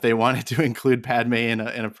 If they wanted to include Padme in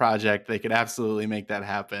a project, they could absolutely make that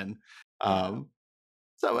happen. Yeah. Um,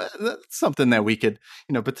 so that's something that we could,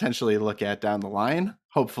 potentially look at down the line.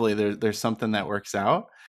 Hopefully, there's something that works out.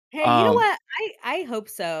 Hey, you know Um, what? I hope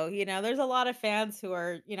so. There's a lot of fans who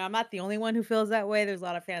are, I'm not the only one who feels that way. There's a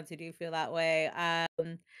lot of fans who do feel that way.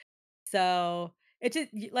 So it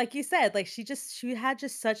just like you said, like she had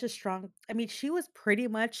just such a strong. I mean, she was pretty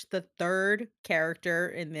much the third character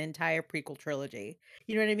in the entire prequel trilogy.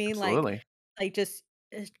 You know what I mean? Absolutely. Like just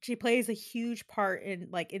she plays a huge part in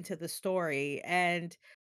like into the story and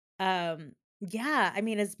yeah, I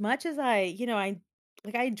mean as much as I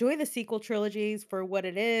like I enjoy the sequel trilogies for what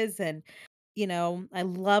it is, and I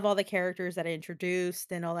love all the characters that I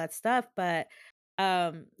introduced and all that stuff, but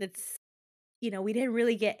it's we didn't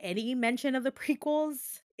really get any mention of the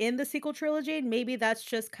prequels in the sequel trilogy. And maybe that's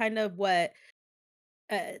just kind of what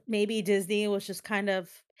maybe Disney was just kind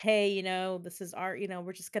of, hey, this is our,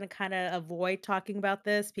 we're just going to kind of avoid talking about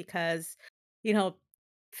this because, you know,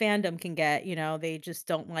 fandom can get, they just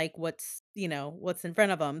don't like what's in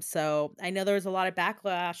front of them. So I know there was a lot of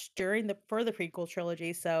backlash during the for the prequel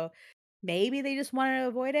trilogy. So maybe they just wanted to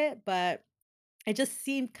avoid it, but it just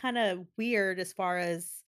seemed kind of weird as far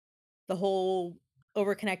as the whole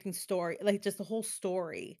overconnecting story, like, just the whole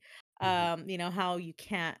story. Mhm. How you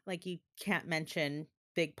can't mention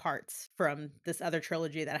big parts from this other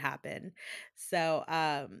trilogy that happened. So,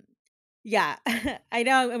 yeah, I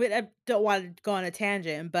know, I mean, I don't want to go on a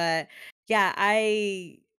tangent, but yeah,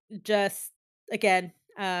 I just again,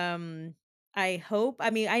 I hope, I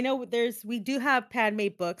mean, I know we do have Padme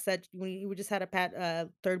books that we just had a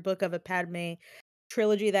third book of a Padme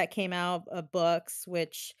trilogy that came out of books,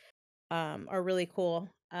 which are really cool.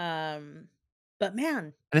 But man,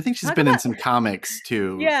 And I think she's talk been in about some comics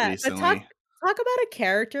too yeah, but recently. talk about a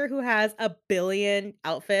character who has a billion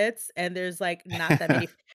outfits and there's like not that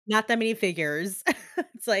many figures.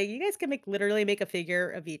 It's like you guys can literally make a figure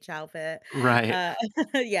of each outfit. Right. Uh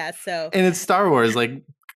yeah, so And it's Star Wars, like,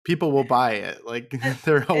 people will buy it, like, uh,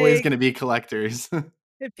 they're always eh, gonna be collectors.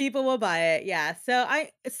 people will buy it. Yeah. So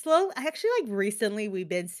actually, like, recently we've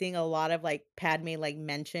been seeing a lot of like Padme like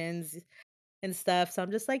mentions and stuff. So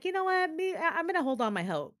I'm just like, you know what? I'm gonna hold on my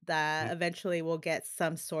hope that eventually we'll get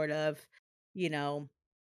some sort of, you know,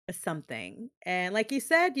 a something. And like you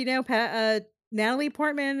said, Natalie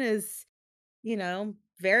Portman is,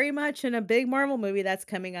 very much in a big Marvel movie that's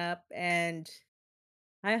coming up, and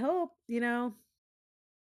I hope,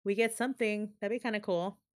 we get something. That'd be kind of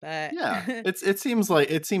cool. But Yeah,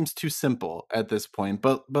 it seems too simple at this point,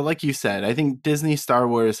 but like you said, I think Disney Star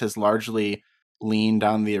Wars has largely leaned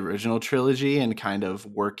on the original trilogy and kind of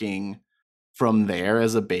working from there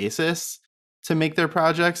as a basis to make their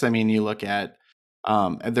projects. I mean, you look at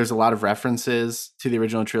and there's a lot of references to the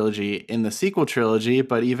original trilogy in the sequel trilogy,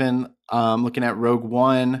 but even looking at Rogue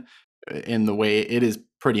One in the way it is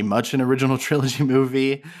pretty much an original trilogy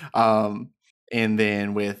movie. Um, and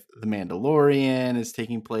then with The Mandalorian is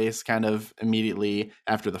taking place kind of immediately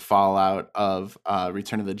after the fallout of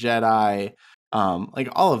Return of the Jedi. Like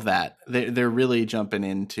all of that, they're really jumping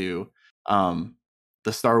into um,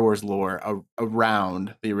 the Star Wars lore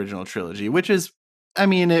around the original trilogy, which is, I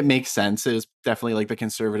mean, it makes sense. It was definitely like the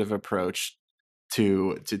conservative approach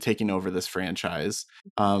to taking over this franchise.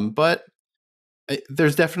 But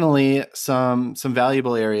there's definitely some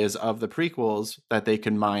valuable areas of the prequels that they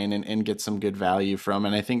can mine and get some good value from.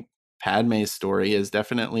 And I think Padme's story is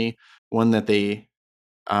definitely one that they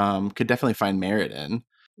could definitely find merit in.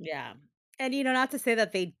 yeah. And not to say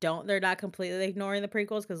that they're not completely ignoring the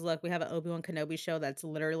prequels, because look, we have an Obi-Wan Kenobi show that's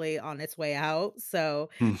literally on its way out. So,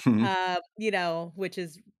 Mhm. which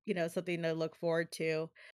is, something to look forward to.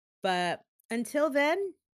 But until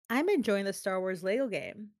then, I'm enjoying the Star Wars Lego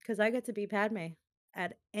game because I get to be Padme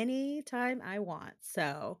at any time I want.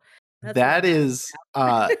 So that's what That I'm happy is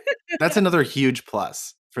about. that's another huge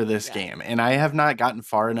plus for this Yeah. game. And I have not gotten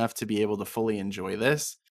far enough to be able to fully enjoy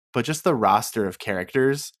this, but just the roster of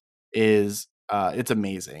characters is it's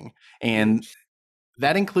amazing. And Huge.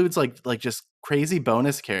 that includes like just crazy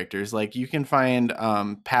bonus characters. Like you can find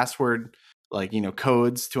password like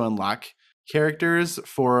codes to unlock characters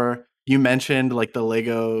for you mentioned like the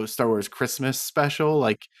Lego Star Wars Christmas special.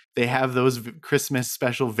 Like they have those Christmas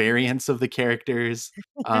special variants of the characters.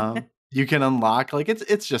 You can unlock like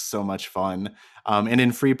it's just so much fun. And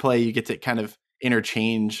in free play you get to kind of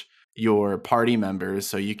interchange your party members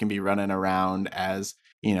so you can be running around as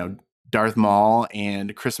you know Darth Maul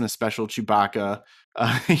and Christmas special Chewbacca,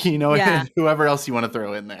 Yeah. and whoever else you want to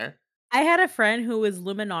throw in there. I had a friend who was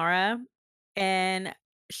Luminara, and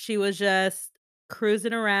she was just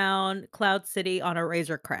cruising around Cloud City on a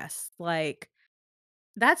Razor Crest. Like,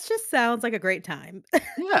 that's just sounds like a great time.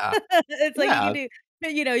 Yeah, It's like you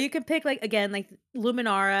can yeah. do you can pick, like, again, like,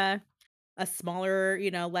 Luminara, a smaller,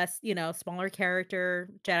 less, smaller character,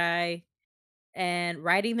 Jedi, and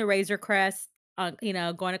riding the Razor Crest on,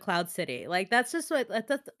 going to Cloud City. Like, that's just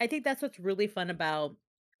that's I think that's what's really fun about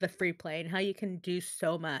the free play and how you can do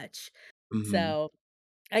so much. Mhm. So,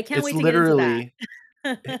 I can't It's wait to get into that. literally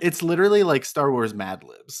it's literally like Star Wars Mad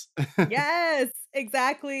Libs. Yes,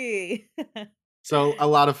 exactly. So a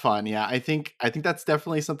lot of fun. Yeah, I think that's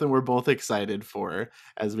definitely something we're both excited for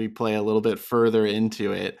as we play a little bit further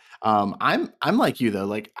into it. I'm like you though.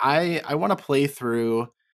 Like I want to play through,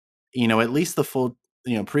 at least the full,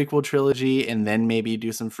 prequel trilogy and then maybe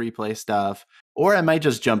do some free play stuff. Or I might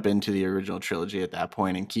just jump into the original trilogy at that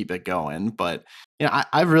point and keep it going. But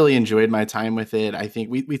I've really enjoyed my time with it. I think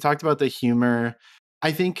we talked about the humor.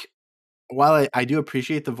 I think while I do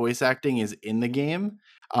appreciate the voice acting is in the game,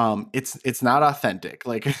 it's not authentic.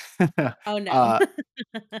 Like Oh, no. uh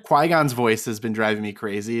Qui-Gon's voice has been driving me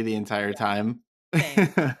crazy the entire Yeah, time.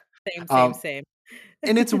 same. Same, same, um same.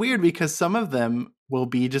 and it's weird because some of them will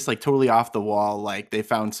be just like totally off the wall, like they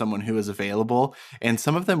found someone who is available, and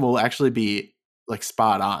some of them will actually be like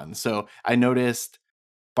spot on. So I noticed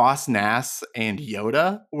Boss Nass and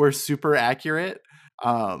Yoda were super accurate,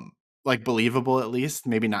 like believable at least,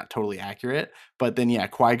 maybe not totally accurate. But then yeah,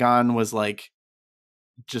 Qui-Gon was like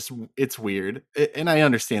it's weird. And I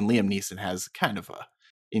understand Liam Neeson has kind of a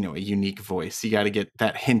unique voice. You got to get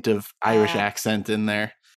that hint of Irish Yeah, accent in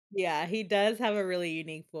there. yeah, he does have a really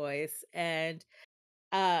unique voice, and,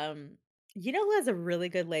 um, you know who has a really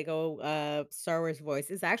good Lego, Star Wars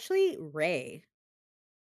voice? Is actually Rey.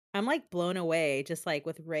 I'm, like, blown away just, like,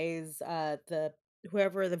 with Rey's, the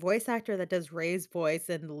whoever the voice actor that does Rey's voice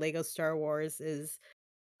in the Lego Star Wars is,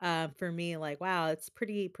 for me, like, wow, it's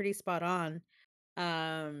pretty spot on.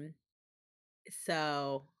 Um,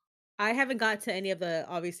 so I haven't got to any of the,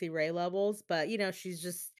 obviously, Rey levels, but, she's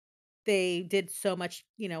just they did so much,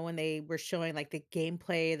 when they were showing, like, the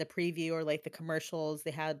gameplay, the preview, or, like, the commercials,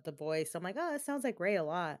 they had the voice. I'm like, "Oh, it sounds like Rey a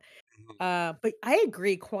lot." Mhm. But I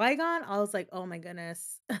agree, Qui-Gon, I was like, "Oh my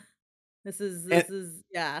goodness." This is And this is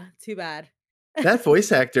yeah, too bad. that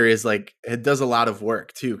voice actor is like it does a lot of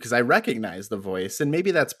work too because I recognize the voice, and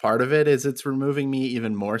maybe that's part of it is it's removing me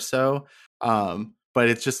even more so. But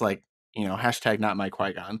it's just like hashtag not my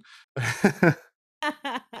Qui-Gon.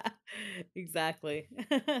 Exactly.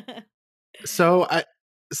 So,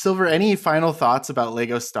 Silver, any final thoughts about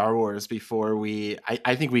Lego Star Wars before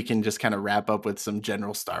I think we can just kind of wrap up with some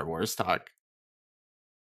general Star Wars talk.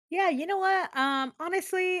 Yeah, you know what?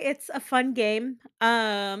 Honestly, it's a fun game.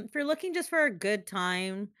 If you're looking just for a good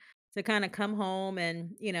time to kind of come home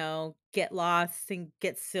and, get lost and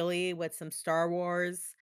get silly with some Star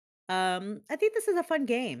Wars, I think this is a fun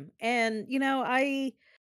game. And,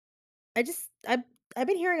 I just I've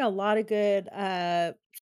been hearing a lot of good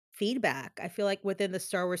feedback. I feel like within the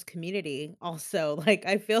Star Wars community also. Like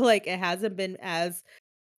I feel like it hasn't been as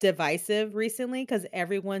divisive recently because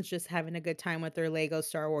everyone's just having a good time with their Lego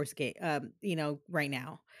Star Wars game, right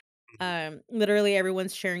now. Mhm. Literally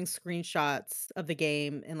everyone's sharing screenshots of the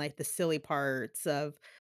game and like the silly parts of,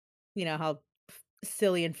 how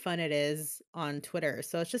silly and fun it is on Twitter.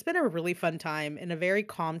 So it's just been a really fun time and a very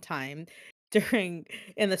calm time during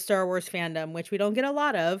in the Star Wars fandom, which we don't get a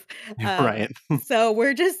lot of. Um, Right. so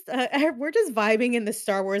we're just we're just vibing in the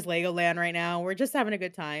Star Wars Legoland right now. We're just having a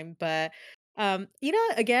good time. But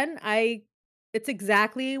again, I it's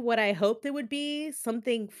exactly what I hoped it would be,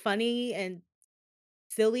 something funny and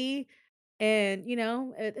silly. And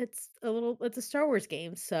it's a Star Wars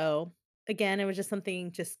game. So again, it was just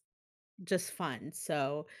something just fun.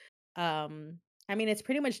 So, um, I mean, it's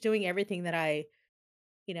pretty much doing everything that I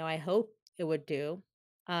hope it would do.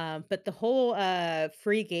 But the whole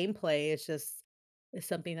free gameplay is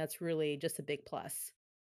something that's really just a big plus.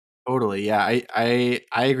 Totally. Yeah, I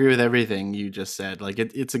agree with everything you just said. Like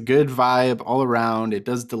it's a good vibe all around. It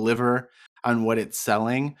does deliver on what it's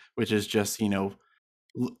selling, which is just,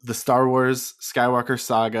 the Star Wars Skywalker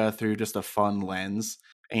saga through just a fun lens.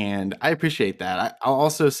 And I appreciate that. I'll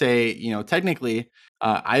also say, technically,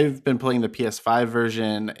 I've been playing the PS5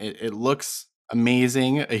 version. It looks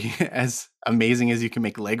amazing, as amazing as you can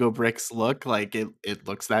make Lego bricks look. Like it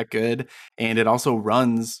looks that good, and it also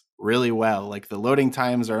runs really well. Like the loading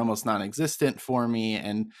times are almost non-existent for me,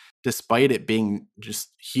 and despite it being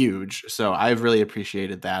just huge, so I've really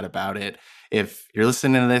appreciated that about it. If you're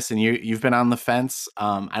listening to this and you've been on the fence,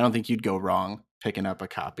 I don't think you'd go wrong picking up a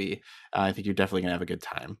copy. I think you're definitely gonna have a good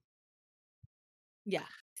time. Yeah,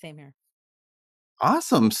 same here.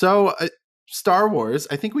 Awesome. So, Star Wars.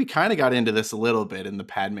 I think we kind of got into this a little bit in the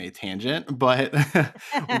Padme tangent, but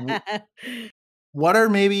w- what are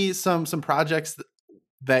maybe some projects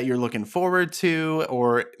that you're looking forward to,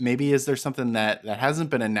 or maybe is there something that hasn't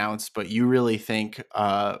been announced but you really think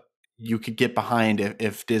you could get behind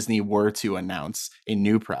if Disney were to announce a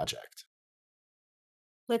new project?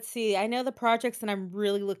 Let's see. I know the projects that I'm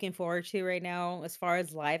really looking forward to right now, as far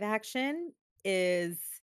as live action, is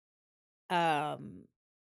um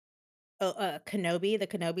Kenobi, the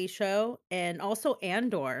Kenobi show, and also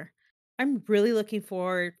Andor. I'm really looking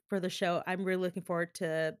forward for the show. I'm really looking forward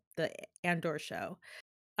to the Andor show.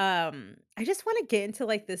 I just wanna get into,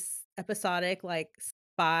 like, this episodic, like,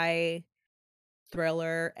 spy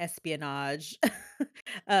thriller espionage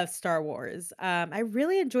of Star Wars. I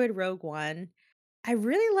really enjoyed Rogue One. I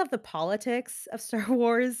really love the politics of Star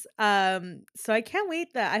Wars. So I can't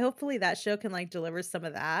wait that I hopefully that show can like deliver some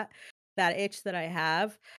of that itch that I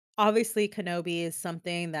have. Obviously, Kenobi is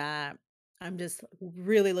something that I'm just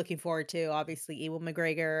really looking forward to. Obviously, Ewan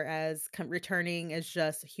McGregor as returning is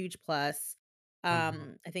just a huge plus.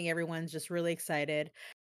 Mhm. I think everyone's just really excited.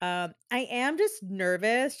 I am just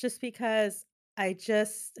nervous just because I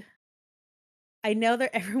just I know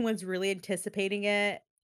that everyone's really anticipating it.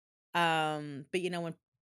 But when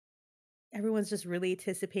everyone's just really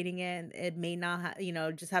anticipating it, and it may not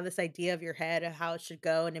just have this idea of your head of how it should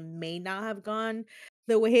go, and it may not have gone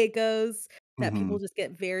the way it goes, that people Mhm. just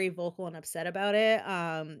get very vocal and upset about it.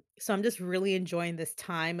 So I'm just really enjoying this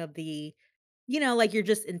time of like you're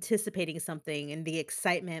just anticipating something and the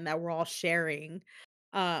excitement that we're all sharing.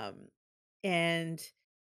 Um, and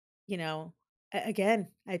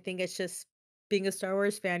again, I think it's just being a Star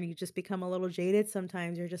Wars fan, you just become a little jaded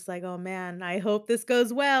sometimes. You're just like, "Oh, man, I hope this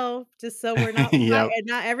goes well, just so we're not Yep. and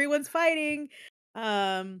not everyone's fighting."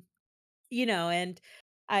 Um, and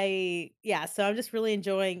so I'm just really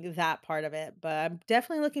enjoying that part of it, but I'm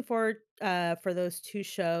definitely looking forward, for those 2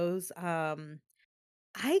 shows.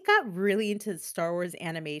 I got really into Star Wars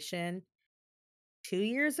animation 2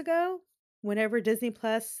 years ago whenever Disney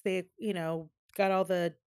Plus, got all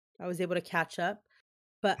the I was able to catch up.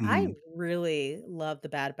 But I Mhm. really love The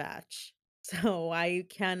Bad Batch. So I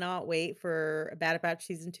cannot wait for Bad Batch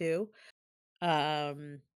season 2.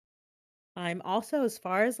 Um, I'm also as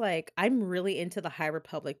far as, like I'm really into the High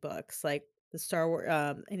Republic books, like the Star Wars,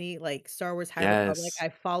 any, like, Star Wars High Republic. Yes. I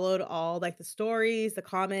followed all, like, the stories, the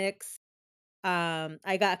comics.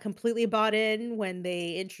 I got completely bought in when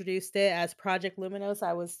they introduced it as Project Luminous.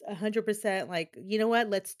 I was 100% like, "You know what?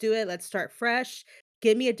 Let's do it. Let's start fresh.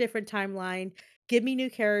 Give me a different timeline. Give me new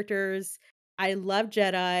characters. I love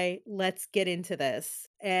Jedi. Let's get into this."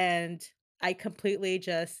 And I completely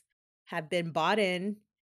just have been bought in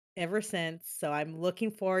ever since. So I'm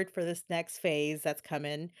looking forward for this next phase that's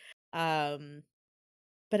coming. Um,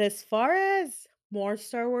 but as far as more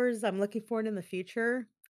Star Wars I'm looking forward in the future,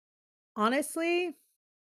 honestly,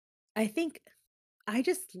 I think I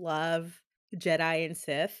just love Jedi and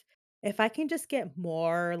Sith. If I can just get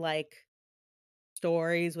more, like,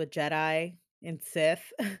 stories with Jedi and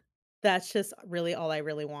Sith, that's just really all I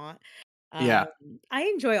really want. Um, Yeah. I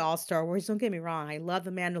enjoy all Star Wars, don't get me wrong. I love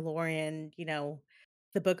The Mandalorian,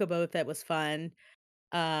 The Book of Boba Fett was fun.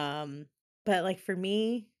 Um, but, like, for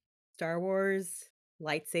me, Star Wars,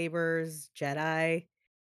 lightsabers, Jedi,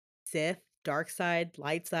 Sith, dark side,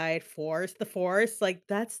 light side, Force, like,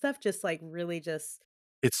 that stuff just, like, really just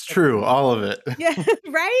It's gets true, me. all of it. Yeah,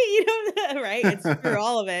 right? Right? It's true,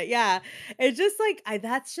 all of it, yeah. It's just like I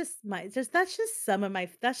that's just some of my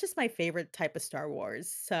that's just my favorite type of Star Wars.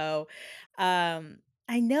 So,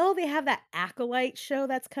 I know they have that Acolyte show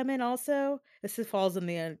that's coming also. Falls in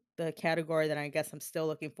the category that I guess I'm still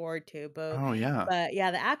looking forward to, Oh, yeah. but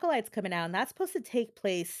yeah, the Acolyte's coming out, and that's supposed to take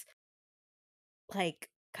place, like,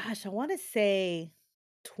 gosh, I wanna say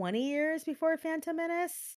 20 years before Phantom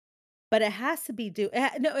Menace, but it has to be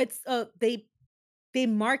no, they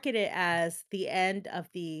market it as the end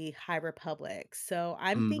of the High Republic, so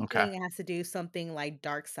I'm Okay. thinking it has to do something like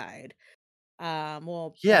Dark Side.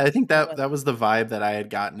 Well, Yeah, that's I think kinda that what that was the vibe that I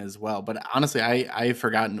had gotten as well, but honestly, I've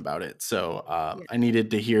forgotten about it, so, yeah. I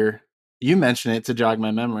needed to hear you mention it to jog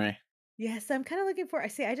my memory. Yes, I'm kinda looking for I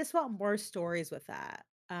just want more stories with that.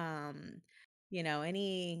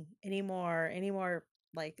 Any more,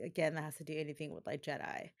 like, again, that has to do anything with, like,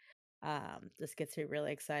 Jedi. Just gets me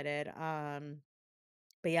really excited.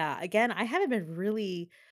 But yeah, again, I haven't been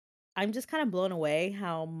really I'm just kind of blown away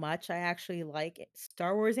how much I actually like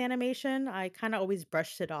Star Wars animation. I kind of always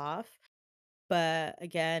brushed it off, but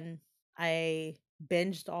again, I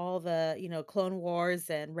binged all the, Clone Wars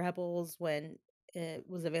and Rebels when it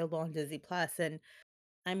was available on Disney Plus, and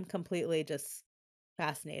I'm completely just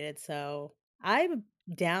fascinated. So I'm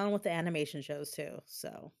down with the animation shows too.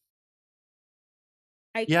 So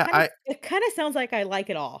Yeah, I it kind of sounds like I like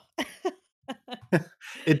it all.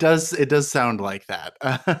 it does sound like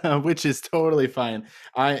that, which is totally fine.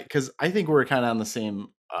 Because I think we're kinda on the same,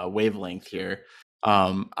 wavelength here.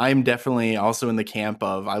 I'm definitely also in the camp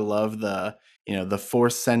of I love the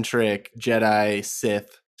Force-centric Jedi,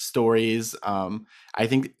 Sith stories. I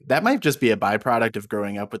think that might just be a byproduct of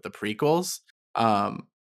growing up with the prequels. Um,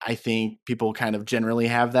 I think people kind of generally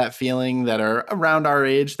have that feeling that are around our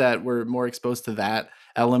age that were more exposed to that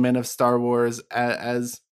element of Star Wars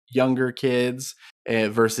as younger kids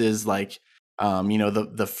versus like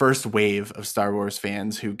the first wave of Star Wars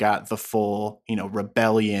fans who got the full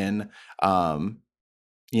rebellion, um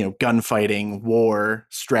gunfighting war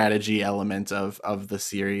strategy element of the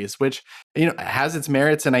series, which has its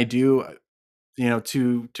merits. And I do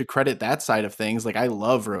to credit that side of things, like I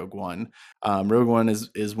love Rogue One. Rogue One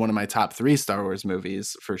is one of my top 3 Star Wars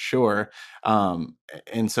movies for sure.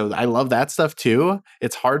 And so I love that stuff too.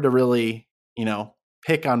 It's hard to really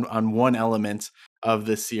pick on one element of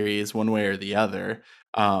the series one way or the other.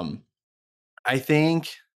 I think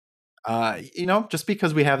just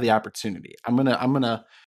because we have the opportunity, I'm gonna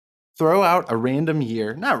throw out a random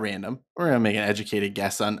year, not random. We're gonna make an educated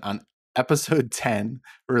guess on episode 10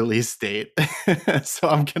 release date. So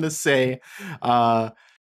I'm gonna say, I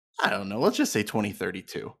don't know. Let's just say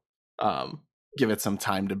 2032. Give it some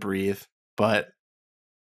time to breathe, but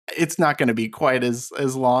it's not going to be quite as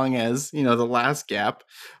long as the last gap,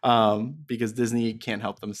 because Disney can't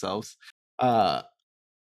help themselves. Uh,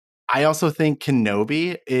 I also think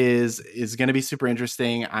Kenobi is going to be super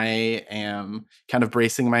interesting. I am kind of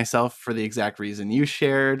bracing myself for the exact reason you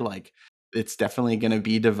shared. Like, it's definitely going to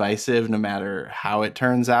be divisive no matter how it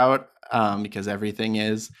turns out, because everything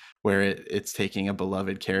is where it's taking a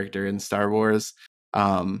beloved character in Star Wars.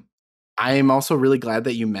 Um, I am also really glad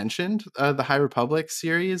that you mentioned the High Republic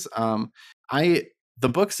series. I The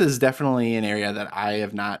books is definitely an area that I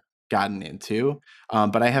have not gotten into,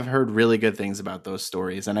 but I have heard really good things about those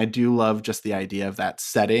stories, and I do love just the idea of that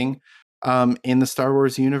setting in the Star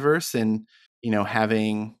Wars universe, and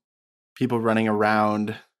having people running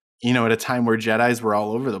around, at a time where Jedi's were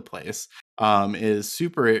all over the place, is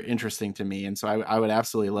super interesting to me, and so I would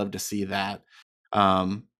absolutely love to see that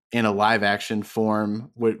in a live action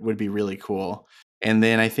form. Would be really cool. And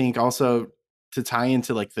then I think also to tie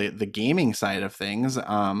into like the gaming side of things,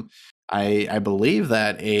 I believe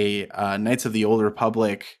that a Knights of the Old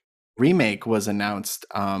Republic remake was announced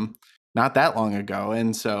not that long ago,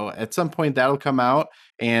 and so at some point that'll come out,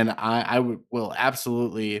 and will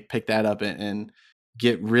absolutely pick that up and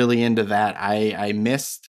get really into that. I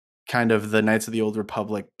missed kind of the Knights of the Old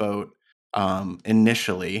Republic boat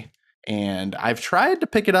initially, and I've tried to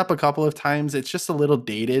pick it up a couple of times. It's just a little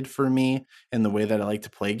dated for me in the way that I like to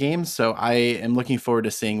play games. So I am looking forward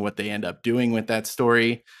to seeing what they end up doing with that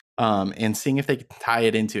story, and seeing if they can tie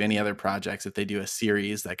it into any other projects. If they do a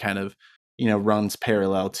series that kind of runs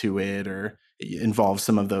parallel to it or involves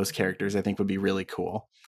some of those characters, I think would be really cool.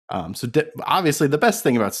 Obviously, the best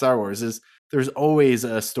thing about Star Wars is there's always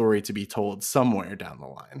a story to be told somewhere down the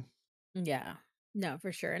line. Yeah. No,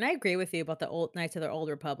 for sure. And I agree with you about the old Knights of the Old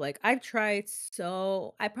Republic. I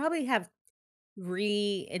probably have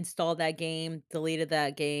reinstalled that game, deleted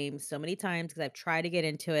that game so many times because I've tried to get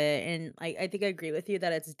into it. And I think I agree with you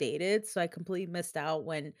that it's dated. So I completely missed out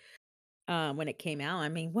when it came out. I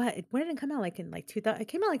mean, when did it come out? Like in like 2000, it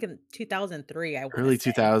came out like in 2003, I want to Early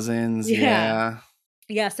say. 2000s, Yeah. yeah.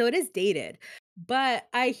 Yeah, so it is dated, but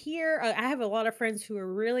I have a lot of friends who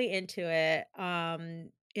are really into it,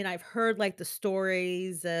 and I've heard, like, the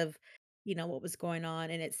stories of, what was going on,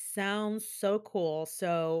 and it sounds so cool,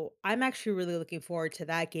 so I'm actually really looking forward to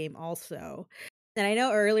that game also. And I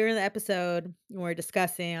know earlier in the episode when we are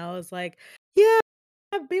discussing, I was like, "Yeah,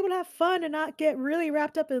 I'd be able to have fun and not get really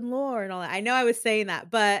wrapped up in lore and all that." I know I was saying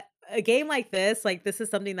that, but a game like, this is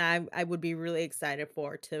something that I would be really excited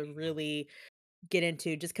for to really get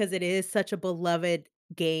into just because it is such a beloved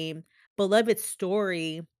game, beloved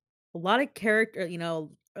story, a lot of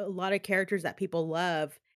characters that people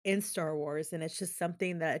love in Star Wars, and it's just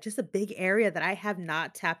a big area that I have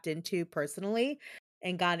not tapped into personally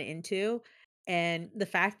and gotten into, and the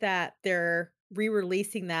fact that they're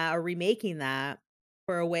re-releasing that or remaking that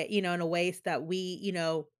for a way in a ways that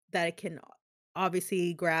that it can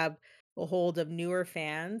obviously grab a hold of newer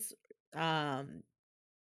fans, um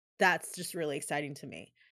that's just really exciting to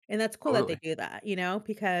me. And that's cool that they Totally. do that,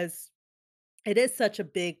 because it is such a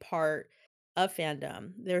big part of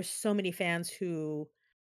fandom. There's so many fans who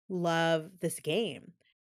love this game.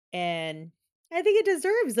 And I think it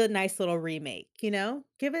deserves a nice little remake, Give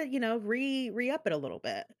it, re-up it a little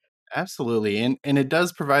bit. Absolutely. And it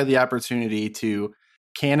does provide the opportunity to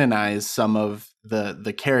canonize some of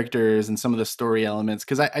the characters and some of the story elements,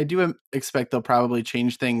 because I do expect they'll probably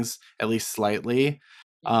change things at least slightly.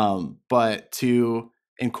 But to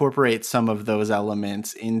incorporate some of those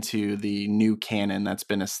elements into the new canon that's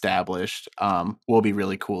been established, will be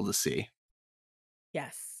really cool to see.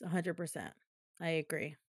 Yes, 100%. I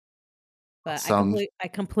agree. But Awesome. I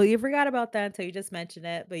completely forgot about that until you just mentioned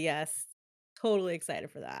it, but yes, totally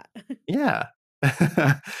excited for that. Yeah.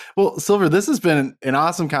 Well, Silver, this has been an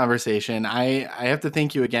awesome conversation. I have to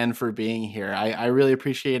thank you again for being here. I really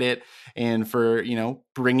appreciate it, and for,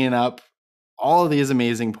 bringing up all of these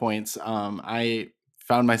amazing points. I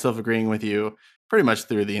found myself agreeing with you pretty much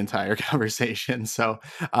through the entire conversation. So,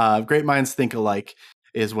 great minds think alike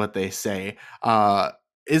is what they say.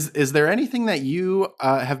 Is there anything that you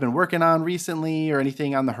have been working on recently, or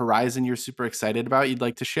anything on the horizon you're super excited about you'd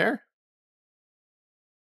like to share?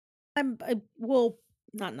 Well,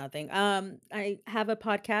 not nothing. I have a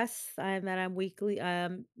podcast that I'm weekly.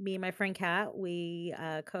 Me and my friend Kat, we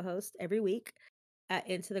co-host every week at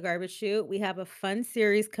Into the Garbage Chute. We have a fun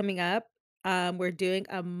series coming up. We're doing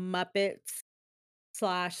a Muppets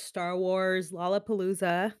slash Star Wars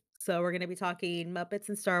Lollapalooza. So we're gonna be talking Muppets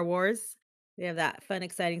and Star Wars. We have that fun,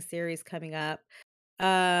 exciting series coming up.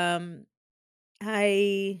 Um,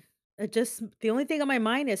 I just the only thing on my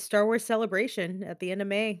mind is Star Wars Celebration at the end of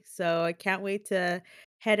May, so I can't wait to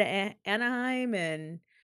head to Anaheim and,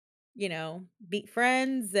 meet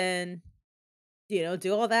friends and,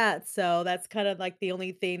 do all that, so that's kind of, like, the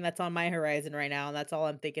only thing that's on my horizon right now, and that's all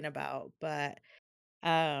I'm thinking about, but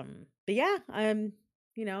yeah, I'm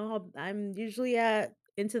usually at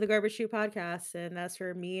Into the Garbage Chute podcast, and that's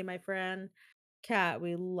for me and my friend Kat.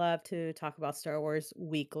 We love to talk about Star Wars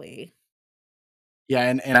weekly. Yeah,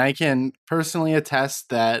 and I can personally attest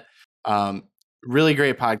that, um, really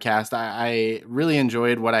great podcast. I really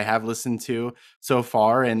enjoyed what I have listened to so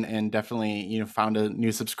far, and definitely, found a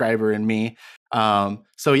new subscriber in me.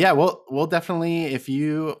 So yeah, we'll definitely, if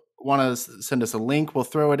you want to send us a link, we'll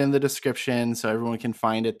throw it in the description so everyone can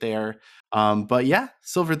find it there. But yeah,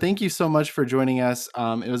 Silver, thank you so much for joining us.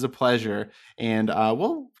 It was a pleasure, and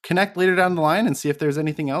we'll connect later down the line and see if there's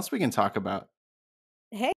anything else we can talk about.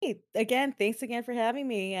 Hey, again, thanks again for having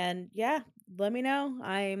me. And yeah, let me know.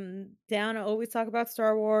 I'm down to always talk about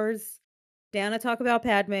Star Wars, down to talk about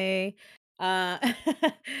Padme. Uh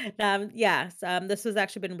yes, this has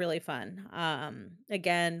actually been really fun.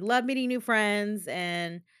 Again, love meeting new friends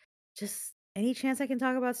and just any chance I can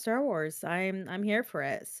talk about Star Wars. I'm here for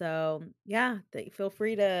it. So yeah, feel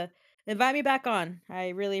free to invite me back on. I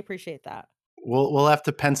really appreciate that. We'll have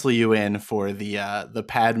to pencil you in for the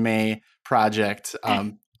Padme project,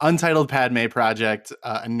 untitled Padme project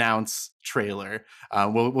announce trailer.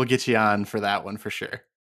 We'll get you on for that one for sure.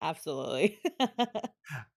 Absolutely.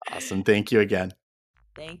 Awesome. Thank you again.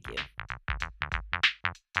 Thank you.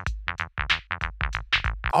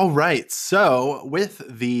 All right. So, with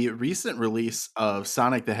the recent release of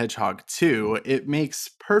Sonic the Hedgehog 2, it makes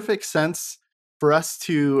perfect sense for us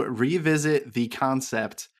to revisit the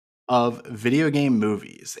concept of video game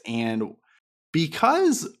movies. And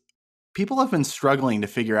because people have been struggling to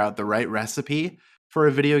figure out the right recipe for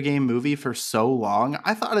a video game movie for so long,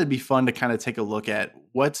 I thought it'd be fun to kind of take a look at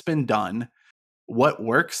what's been done, what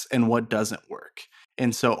works, and what doesn't work.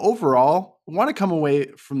 And so overall, I want to come away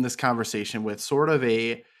from this conversation with sort of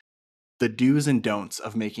the do's and don'ts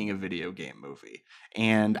of making a video game movie.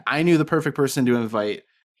 And I knew the perfect person to invite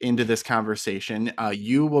into this conversation.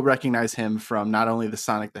 You will recognize him from not only the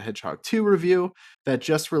Sonic the Hedgehog 2 review that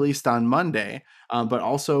just released on Monday, but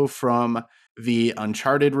also from the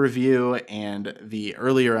Uncharted review and the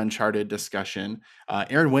earlier Uncharted discussion.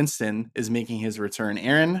 Aaron Winston is making his return.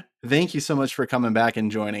 Aaron, thank you so much for coming back and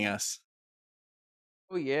joining us.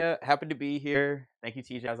 Oh yeah, happy to be here. Thank you,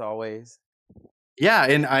 TJ, as always. Yeah,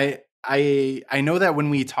 and I know that when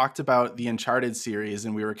we talked about the Uncharted series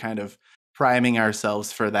and we were kind of priming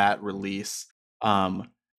ourselves for that release, um,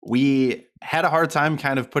 we had a hard time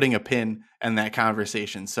kind of putting a pin in that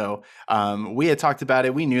conversation. So we had talked about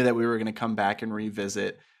it. We knew that we were going to come back and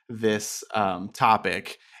revisit this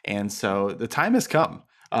topic, and so the time has come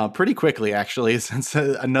pretty quickly, actually, since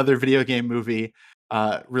another video game movie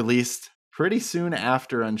released pretty soon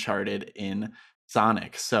after Uncharted in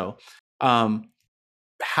Sonic. So. Um,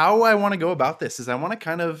 how I want to go about this is I want to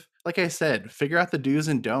kind of, like I said, figure out the do's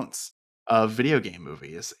and don'ts of video game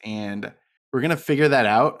movies. And we're going to figure that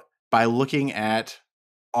out by looking at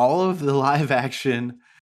all of the live action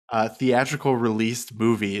theatrical released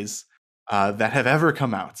movies that have ever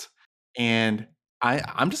come out. And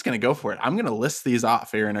I'm just going to go for it. I'm going to list these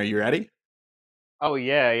off. Aaron, are you ready? Oh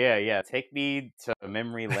yeah. Take me to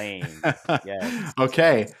memory lane. Yes.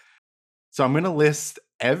 Okay. So I'm going to list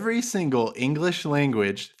every single English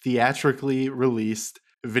language theatrically released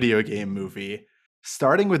video game movie,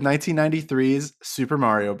 starting with 1993's Super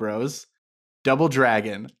Mario Bros., Double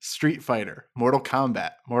Dragon, Street Fighter, Mortal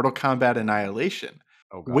Kombat Annihilation,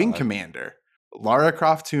 Oh Wing God. Commander, Lara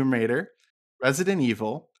Croft Tomb Raider, Resident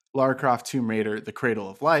Evil, Lara Croft Tomb Raider, The Cradle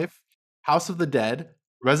of Life, House of the Dead,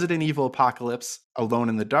 Resident Evil Apocalypse, Alone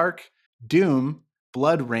in the Dark, Doom,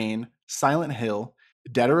 Blood Rain, Silent Hill,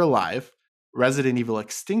 Dead or Alive, Resident Evil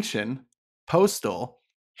Extinction, Postal,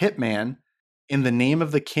 Hitman, In the Name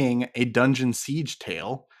of the King, A Dungeon Siege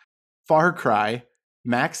Tale, Far Cry,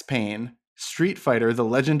 Max Payne, Street Fighter, The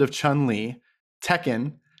Legend of Chun-Li,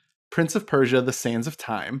 Tekken, Prince of Persia, The Sands of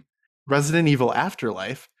Time, Resident Evil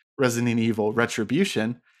Afterlife, Resident Evil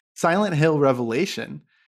Retribution, Silent Hill Revelation,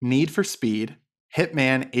 Need for Speed,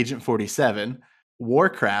 Hitman Agent 47,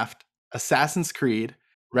 Warcraft, Assassin's Creed,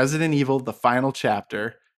 Resident Evil The Final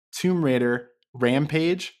Chapter, Tomb Raider,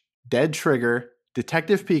 Rampage, Dead Trigger,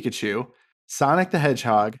 Detective Pikachu, Sonic the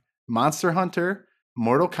Hedgehog, Monster Hunter,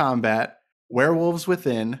 Mortal Kombat, Werewolves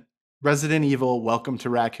Within, Resident Evil Welcome to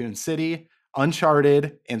Raccoon City,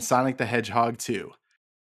 Uncharted, and Sonic the Hedgehog 2.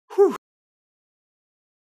 Whew.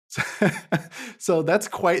 So that's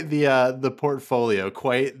quite the portfolio,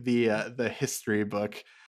 quite the history book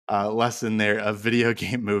lesson there of video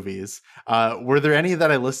game movies. Were there any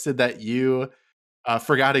that I listed that you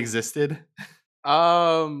forgot existed?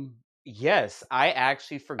 Yes, I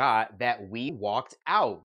actually forgot that we walked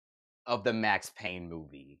out of the Max Payne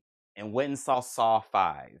movie and went and saw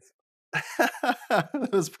 5. That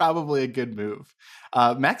was probably a good move.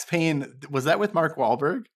 Max Payne, was that with Mark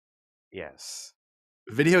Wahlberg? Yes.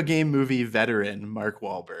 Video game movie veteran Mark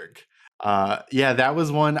Wahlberg. Yeah, that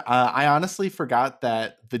was one. I honestly forgot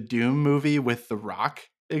that the Doom movie with The Rock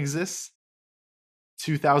exists.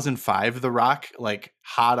 2005, The Rock, like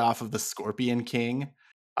hot off of the Scorpion King.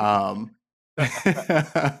 I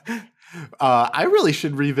really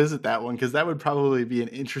should revisit that one because that would probably be an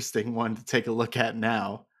interesting one to take a look at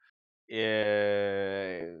now.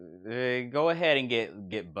 Yeah, go ahead and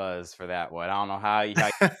get Buzz for that one. I don't know how you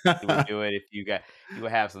would do it if you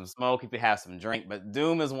would have some smoke, if you have some drink, but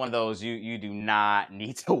Doom is one of those you do not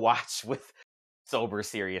need to watch with sober,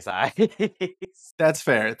 serious eyes. That's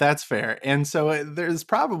fair. That's fair. And so there's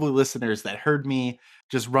probably listeners that heard me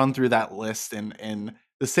just run through that list and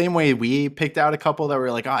the same way we picked out a couple that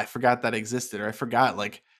were like, oh, I forgot that existed, or I forgot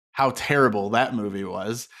like how terrible that movie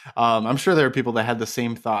was. I'm sure there are people that had the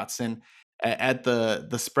same thoughts. And at the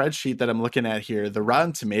spreadsheet that I'm looking at here, the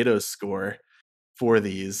Rotten Tomatoes score for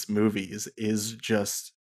these movies is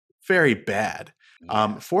just very bad.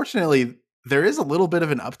 Yeah. Fortunately, there is a little bit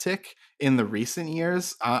of an uptick in the recent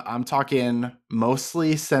years. I'm talking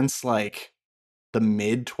mostly since like the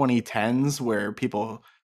mid 2010s, where people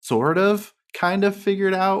sort of kind of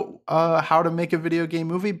figured out how to make a video game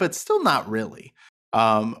movie, but still not really.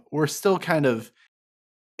 We're still kind of,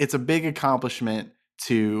 it's a big accomplishment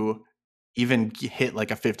to even hit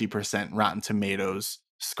like a 50% Rotten Tomatoes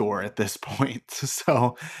score at this point.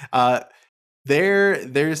 So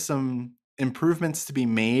there's some improvements to be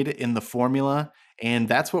made in the formula, and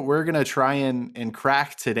that's what we're gonna try and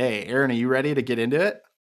crack today. Aaron, are you ready to get into it?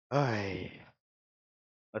 Ay,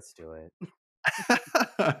 let's do it.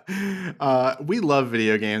 We love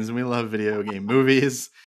video games and we love video game movies.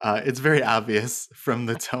 It's very obvious from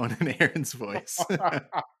the tone in Aaron's voice.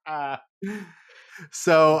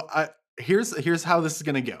 So here's how this is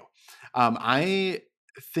gonna go. I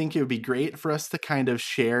think it would be great for us to kind of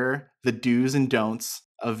share the do's and don'ts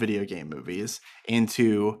of video game movies and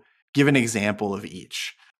to give an example of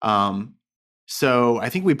each. So I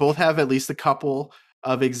think we both have at least a couple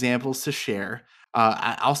of examples to share.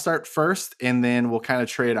 I'll start first, and then we'll kind of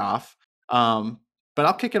trade off. But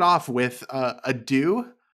I'll kick it off with a do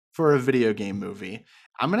for a video game movie.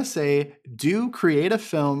 I'm going to say do create a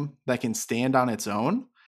film that can stand on its own,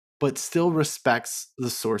 but still respects the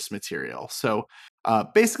source material. So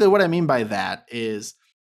basically, what I mean by that is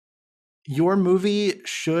your movie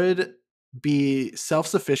should be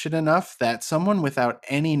self-sufficient enough that someone without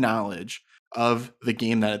any knowledge of the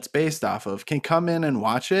game that it's based off of can come in and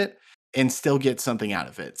watch it and still get something out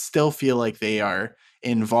of it, still feel like they are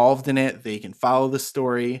involved in it. They can follow the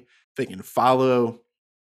story, they can follow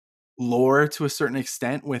lore to a certain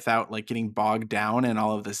extent without like getting bogged down in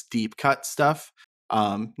all of this deep cut stuff.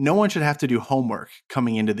 No one should have to do homework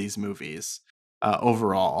coming into these movies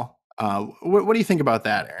overall. What do you think about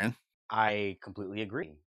that, Aaron? I completely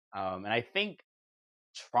agree. And I think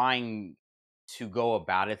trying to go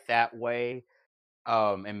about it that way,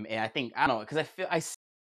 and I think I don't know, because I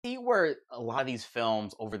see where a lot of these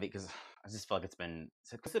films over because I just feel like it's been,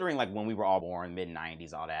 considering like when we were all born,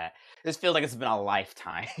 mid-90s, all that. It just feels like it's been a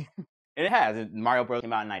lifetime, and it has. Mario Bros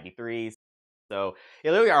came out in '93, so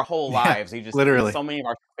yeah, literally our whole Yeah, lives we just literally. so many of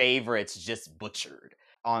our favorites just butchered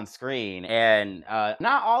on screen, and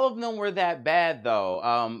not all of them were that bad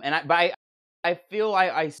though. I feel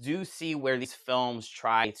I do see where these films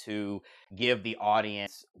try to give the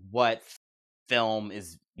audience what film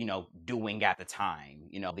is, doing at the time.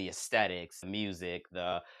 The aesthetics, the music,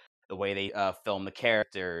 the way they film the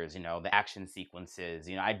characters, the action sequences.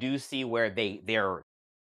 I do see where they're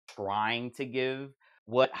trying to give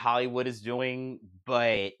what Hollywood is doing,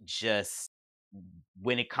 but just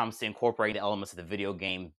when it comes to incorporating the elements of the video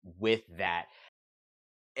game with that,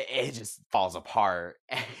 it just falls apart.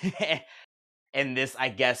 And this, I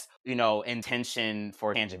guess, intention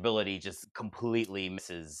for tangibility just completely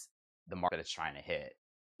misses the mark that it's trying to hit.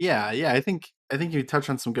 Yeah, yeah, I think you touched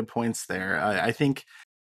on some good points there. I think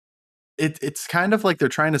it's kind of like they're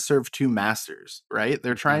trying to serve two masters, right?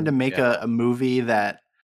 They're trying to make Yeah. a movie that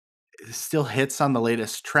still hits on the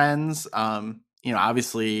latest trends.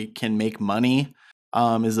 Obviously can make money,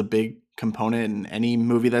 is a big component in any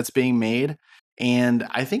movie that's being made. And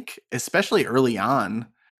I think especially early on,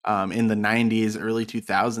 in the 90s, early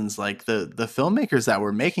 2000s, like the filmmakers that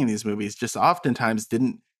were making these movies just oftentimes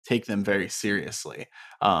didn't take them very seriously,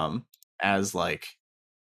 as like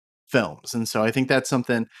films. And so I think that's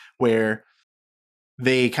something where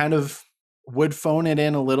they kind of would phone it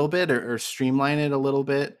in a little bit, or streamline it a little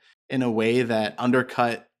bit in a way that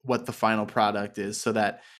undercut what the final product is, so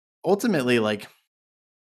that ultimately, like,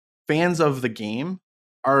 fans of the game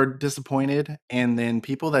are disappointed, and then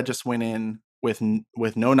people that just went in with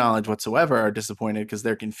no knowledge whatsoever are disappointed because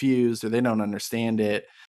they're confused or they don't understand it.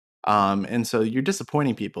 And so you're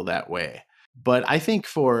disappointing people that way. But I think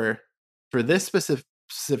for this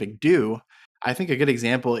specific do, I think a good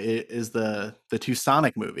example is the two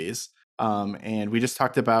Sonic movies. And we just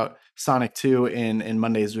talked about Sonic 2 in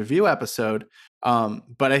Monday's review episode.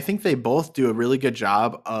 But I think they both do a really good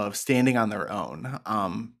job of standing on their own.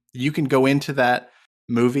 You can go into that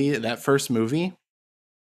first movie,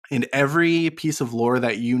 and every piece of lore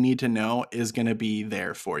that you need to know is going to be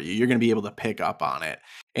there for you. You're going to be able to pick up on it.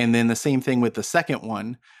 And then the same thing with the second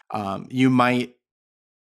one. You might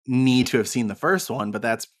need to have seen the first one, but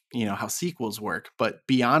that's, how sequels work. But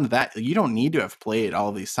beyond that, you don't need to have played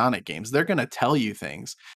all these Sonic games. They're going to tell you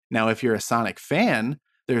things. Now, if you're a Sonic fan,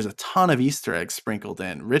 there's a ton of Easter eggs sprinkled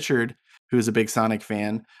in. Richard, who's a big Sonic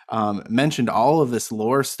fan, mentioned all of this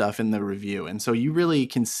lore stuff in the review. And so you really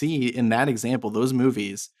can see in that example, those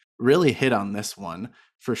movies really hit on this one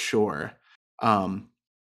for sure. Um,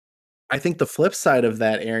 I think the flip side of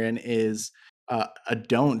that, Aaron, is a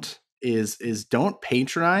don't is don't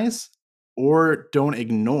patronize or don't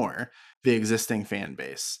ignore the existing fan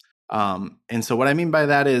base. And so what I mean by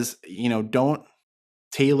that is, don't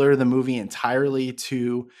tailor the movie entirely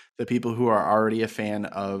to the people who are already a fan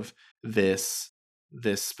of this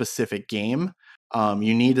specific game.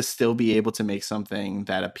 You need to still be able to make something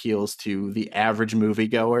that appeals to the average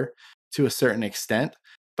moviegoer to a certain extent.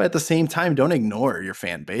 But at the same time, don't ignore your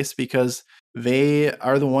fan base, because they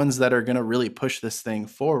are the ones that are going to really push this thing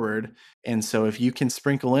forward. And so if you can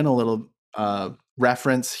sprinkle in a little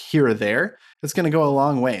reference here or there, it's going to go a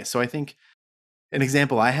long way. So I think an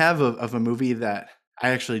example I have of a movie that I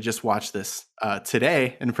actually just watched this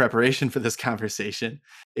today in preparation for this conversation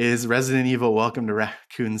is Resident Evil: Welcome to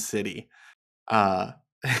Raccoon City. Uh,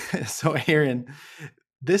 so Aaron,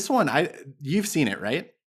 this one, you've seen it,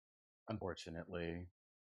 right? Unfortunately.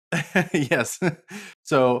 Yes.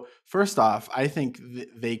 So first off, I think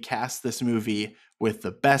they cast this movie with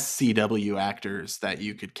the best CW actors that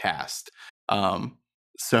you could cast. Um,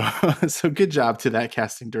 so so good job to that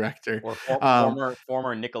casting director. Or Um,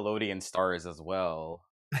 former Nickelodeon stars as well.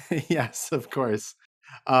 yes, of course.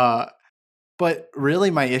 Uh, but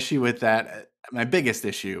really, my issue with that, my biggest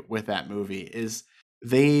issue with that movie is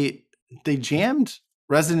they they jammed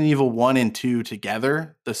Resident Evil 1 and 2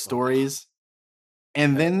 together, the Ugh, stories,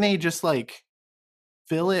 and then terrible. they just like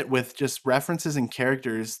fill it with just references and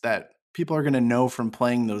characters that people are going to know from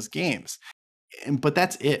playing those games. But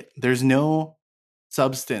that's it. There's no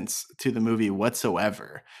substance to the movie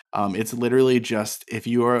whatsoever. It's literally just, if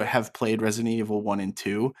you have played Resident Evil 1 and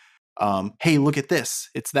 2, hey, look at this.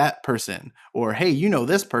 It's that person. Or hey,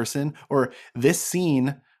 this person. Or this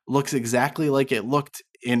scene looks exactly like it looked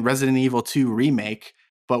in Resident Evil 2 Remake,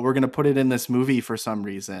 but we're going to put it in this movie for some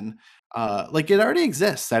reason. Like, it already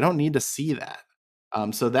exists. I don't need to see that.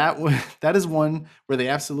 So that is one where they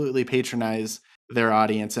absolutely patronize their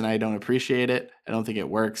audience, and I don't appreciate it. I don't think it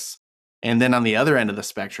works. And then on the other end of the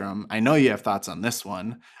spectrum, I know you have thoughts on this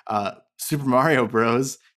one. Super Mario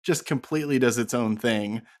Bros. Just completely does its own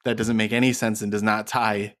thing that doesn't make any sense and does not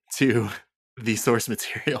tie to the source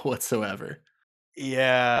material whatsoever.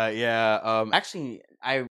 Yeah, yeah. Actually,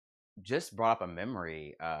 I just brought up a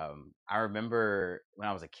memory. I remember when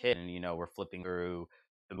I was a kid, and we're flipping through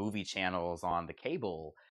the movie channels on the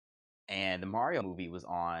cable, and the Mario movie was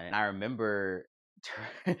on, and I remember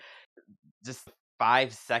just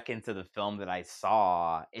 5 seconds of the film that I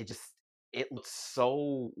saw, it looked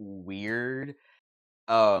so weird.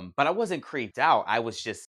 But I wasn't creeped out. I was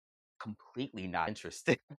just completely not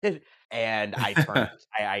interested, and I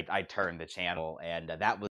turned the channel, and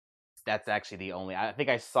that's actually the only. I think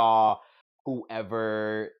I saw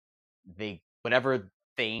whoever whatever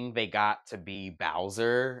thing they got to be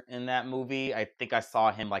Bowser in that movie. I think I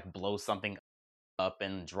saw him like blow something up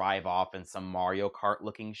and drive off in some Mario Kart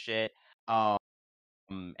looking shit. Um,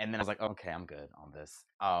 and then I was like, okay, I'm good on this.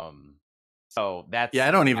 So Yeah,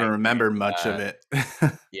 I that's don't my even experience remember with much of that.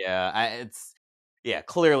 it. Yeah,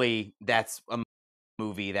 clearly that's a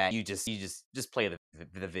movie that you just play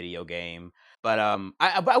the video game. But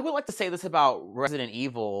but I would like to say this about Resident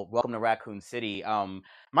Evil: Welcome to Raccoon City.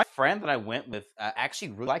 My friend that I went with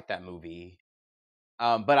actually really liked that movie.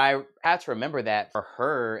 But I had to remember that for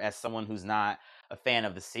her, as someone who's not a fan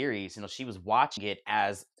of the series, she was watching it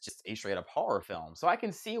as just a straight up horror film. So I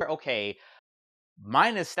can see where, okay,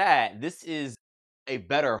 minus that, this is a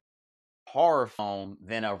better horror film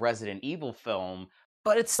than a Resident Evil film,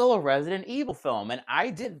 but it's still a Resident Evil film. And I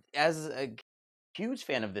did, as a huge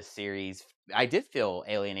fan of this series, I did feel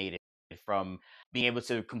alienated from being able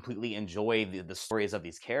to completely enjoy the stories of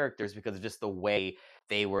these characters because of just the way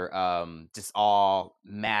they were just all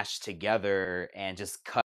mashed together and just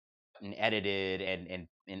cut and edited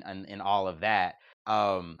and all of that.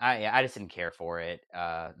 I just didn't care for it.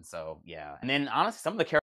 And so yeah. And then honestly, some of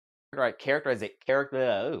the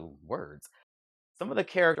words. Some of the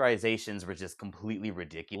characterizations were just completely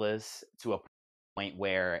ridiculous to a point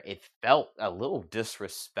where it felt a little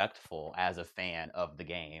disrespectful as a fan of the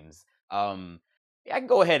games. Yeah, I can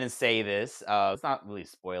go ahead and say this. It's not really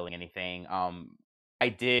spoiling anything. I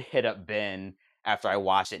did hit up Ben after I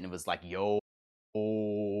watched it and it was like, yo,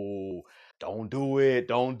 don't do it,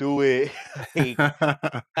 don't do it.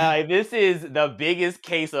 Like, this is the biggest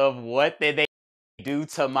case of what did they do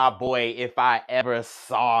to my boy if I ever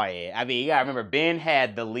saw it. I mean, you gotta remember Ben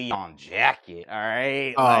had the Leon jacket, all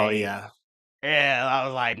right? Oh Like, yeah. yeah, I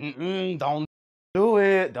was like, don't do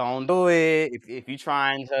it, don't do it. If you're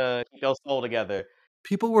trying to keep your soul together.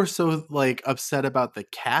 People were so like upset about the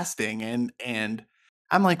casting, and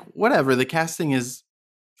I'm like, whatever, the casting is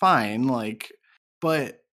fine, like,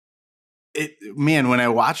 but it man, when I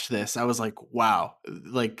watched this, I was like, wow,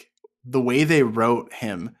 like the way they wrote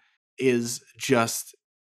him is just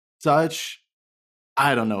such,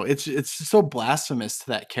 I don't know, it's so blasphemous to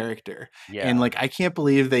that character. And Yeah. like I can't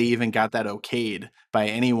believe they even got that okayed by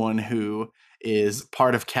anyone who is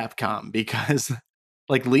part of Capcom because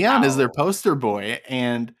like Leon is their How poster boy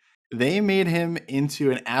and they made him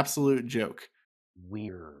into an absolute joke.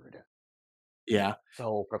 weird. Yeah.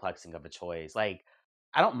 So perplexing of a choice. Like,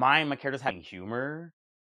 I don't mind my characters having humor,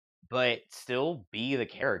 but still be the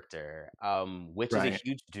character, which is a Right.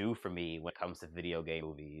 huge do for me when it comes to video game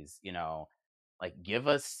movies. Like give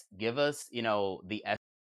us the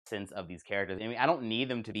essence of these characters. I mean, I don't need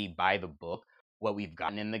them to be by the book what we've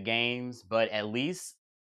gotten in the games, but at least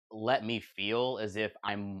let me feel as if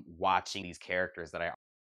I'm watching these characters that I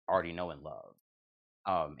already know and love.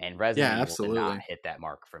 And Resident Yeah, Evil did not absolutely. hit that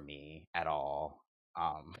mark for me at all.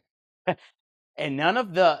 Um, and none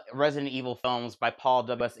of the Resident Evil films by Paul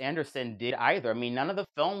W.S. Anderson did either. I mean, none of the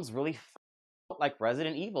films really felt like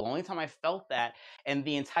Resident Evil. The only time I felt that in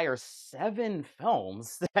the entire 7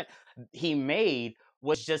 films that he made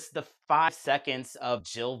was just the 5 seconds of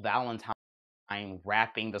Jill Valentine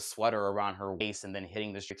wrapping the sweater around her waist and then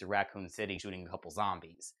hitting the streets of Raccoon City, shooting a couple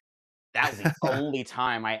zombies. That was the only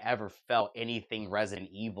time I ever felt anything Resident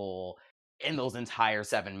Evil in those entire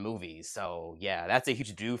 7 movies. So, yeah, that's a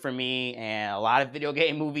huge do for me, and a lot of video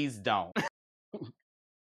game movies don't.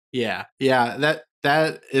 Yeah, yeah,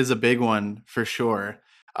 that is a big one for sure.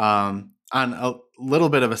 On a little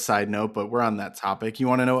bit of a side note, but we're on that topic. You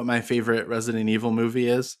want to know what my favorite Resident Evil movie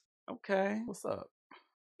is? Okay, what's up?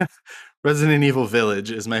 Resident Evil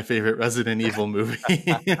Village is my favorite Resident Evil movie.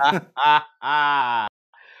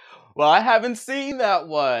 Well, I haven't seen that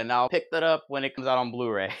one. I'll pick that up when it comes out on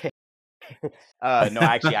Blu-ray. No,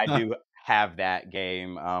 actually, I do have that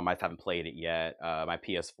game. I just haven't played it yet. My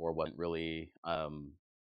PS4 wasn't really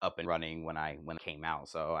up and running when it came out,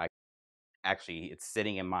 so it's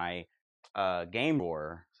sitting in my game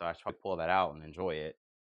drawer, so I should probably pull that out and enjoy it.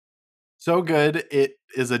 So good. It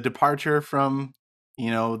is a departure from,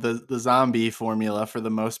 the zombie formula for the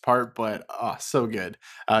most part, but oh, so good.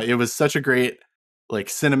 It was such a great like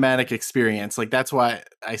cinematic experience. Like that's why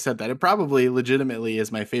I said that. It probably legitimately is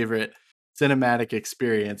my favorite cinematic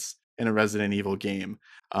experience in a Resident Evil game,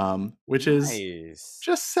 which is Nice.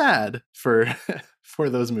 just sad for for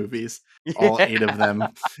those movies, all Yeah. 8 of them.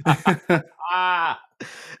 Ah.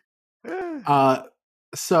 uh,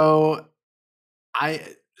 so I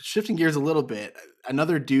shifting gears a little bit,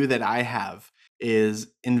 another do that I have is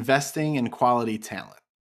investing in quality talent.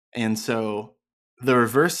 And so the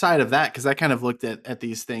reverse side of that, because I kind of looked at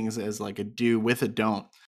these things as like a do with a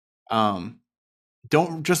um,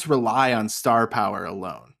 don't just rely on star power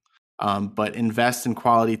alone, but invest in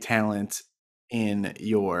quality talent in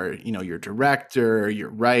your, your director, your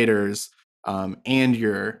writers, and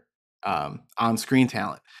your on-screen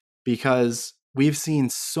talent, because we've seen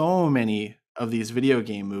so many of these video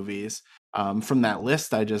game movies, from that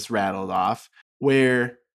list I just rattled off,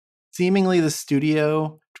 where seemingly the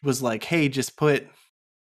studio was like, "Hey, just put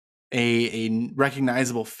a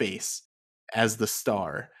recognizable face as the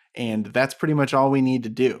star, and that's pretty much all we need to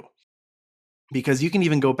do." Because you can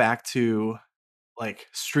even go back to like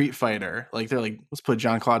Street Fighter, like they're like, let's put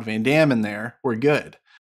John Claude Van Damme in there, we're good.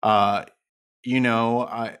 Uh,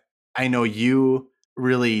 I know you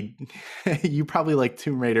really, you probably like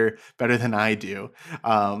Tomb Raider better than I do.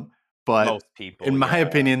 But Most people, in my yeah.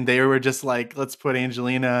 opinion, they were just like, let's put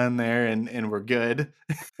Angelina in there and we're good.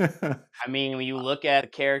 I mean, when you look at the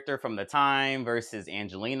character from the time versus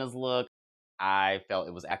Angelina's look, I felt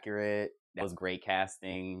it was accurate. That was great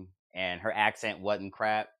casting, and her accent wasn't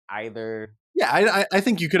crap either. Yeah, I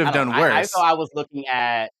think you could have I don't. done I thought worse. I was looking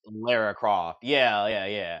at Lara Croft. Yeah, yeah,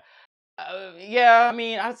 yeah. Yeah, I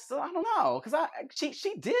mean, I don't know, because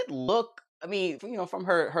she did look. I mean, from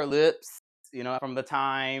her lips, from the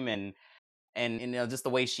time, and just the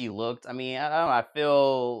way she looked. I mean, I don't know. I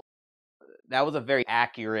feel that was a very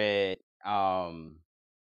accurate. I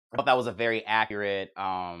thought that was a very accurate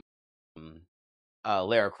Lara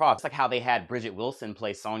Croft. It's like how they had Bridget Wilson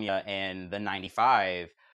play Sonya in the '95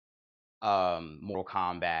 Mortal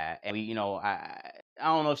Kombat, and I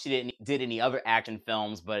don't know if she did any other action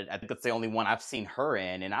films, but I think it's the only one I've seen her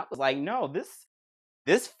in, and I was like, no,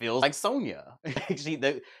 this feels like Sonya. Like,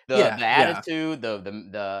 the Yeah, yeah. attitude,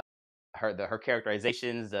 her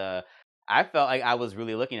characterizations, I felt like I was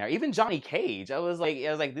really looking at her. Even Johnny Cage, I was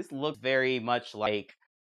like, this looks very much like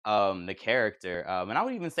the character. And I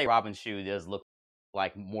would even say Robin Shou does look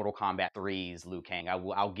like Mortal Kombat 3's Liu Kang.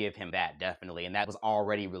 I'll give him that, definitely. And that was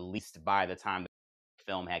already released by the time the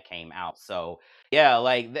film had came out. So yeah,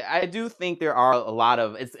 like I do think there are a lot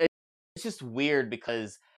of it's just weird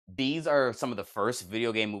because these are some of the first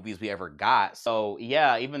video game movies we ever got. So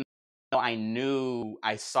yeah, even though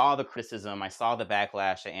I saw the criticism, I saw the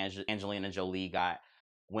backlash that Angelina Jolie got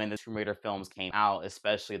when the Tomb Raider films came out,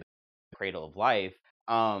 especially the Cradle of Life.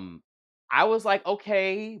 Um, I was like,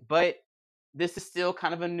 okay, but this is still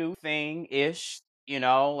kind of a new thing ish.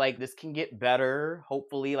 Like this can get better.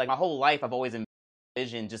 Hopefully, like my whole life, I've always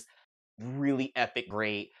envisioned just really epic,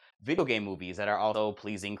 great video game movies that are also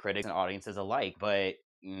pleasing critics and audiences alike. But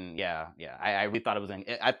yeah, yeah, I really thought it was.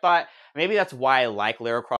 I thought maybe that's why I like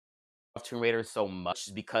Lara Croft Tomb Raider so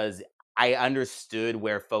much, because I understood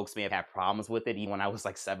where folks may have had problems with it even when I was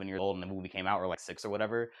like 7 years old and the movie came out, or like 6 or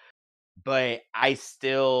whatever. But I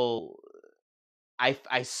still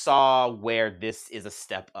I saw where this is a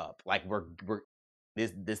step up. Like we're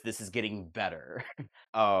this is getting better.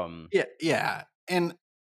 um Yeah, yeah. And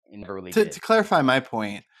it never really to did. clarify my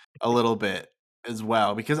point a little bit as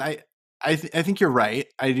well, because I think you're right.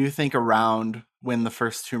 I do think around when the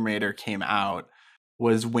first Tomb Raider came out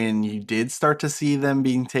was when you did start to see them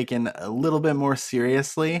being taken a little bit more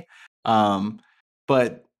seriously. Um,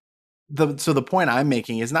 but the point I'm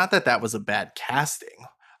making is not that that was a bad casting,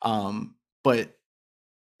 but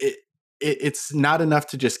it, it's not enough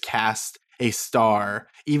to just cast a star,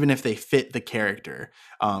 even if they fit the character.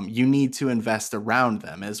 You need to invest around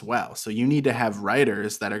them as well. So you need to have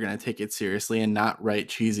writers that are going to take it seriously and not write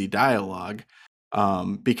cheesy dialogue,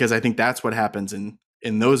 because I think that's what happens in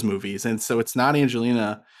those movies. And so it's not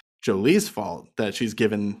Angelina Jolie's fault that she's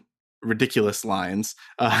given ridiculous lines.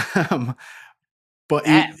 But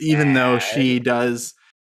That even though bad. she does,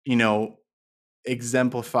 you know,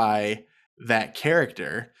 exemplify that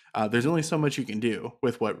character, there's only so much you can do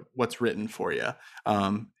with what's written for you,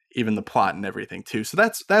 even the plot and everything too. So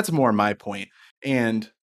that's more my point. And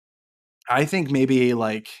I think maybe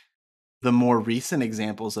like the more recent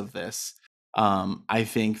examples of this, I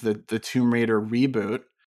think the Tomb Raider reboot,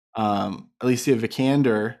 Alicia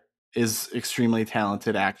Vikander is extremely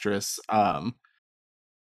talented actress.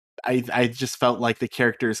 I just felt like the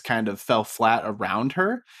characters kind of fell flat around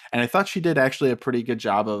her, and I thought she did actually a pretty good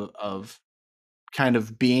job of kind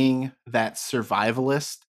of being that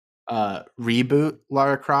survivalist reboot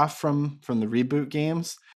Lara Croft from the reboot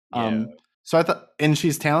games. Yeah. So I thought, and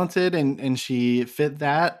she's talented and she fit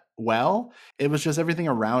that well. It was just everything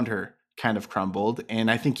around her kind of crumbled.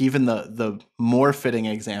 And I think even the more fitting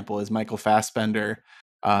example is Michael Fassbender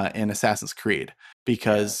in Assassin's Creed, Yeah.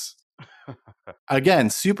 because again,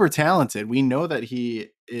 super talented. We know that he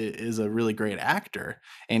is a really great actor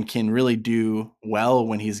and can really do well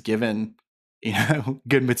when he's given,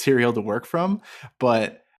 good material to work from.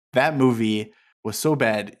 But that movie was so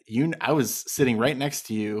bad. I was sitting right next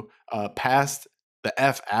to you, passed the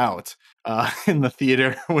f out in the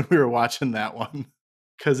theater when we were watching that one,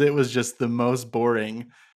 because it was just the most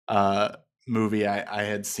boring movie I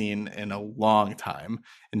had seen in a long time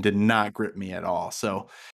and did not grip me at all. So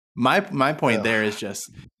my point there is Ugh.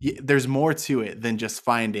 just there's more to it than just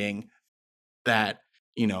finding that,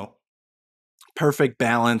 you know, perfect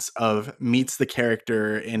balance of meets the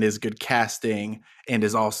character and is good casting and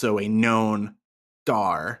is also a known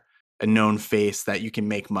star, a known face that you can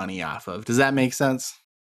make money off of. Does that make sense?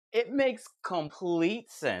 It makes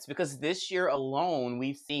complete sense because this year alone,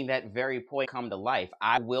 we've seen that very point come to life.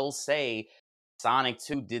 I will say Sonic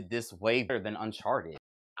 2 did this way better than Uncharted.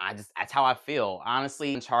 That's how I feel.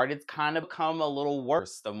 Honestly, Uncharted's kind of become a little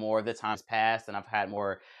worse the more the time's passed and I've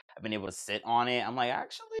been able to sit on it. I'm like,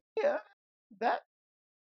 actually, yeah, that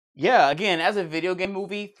yeah, again, as a video game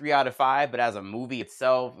movie, 3 out of 5, but as a movie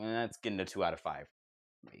itself, it's getting a 2 out of 5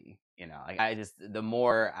 for me. Like I just the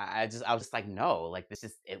more I was just like, no, like this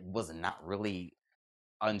just it was not really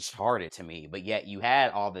Uncharted to me. But yet you had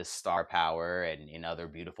all this star power and other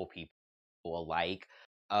beautiful people alike.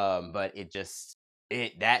 But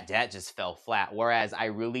that just fell flat. Whereas I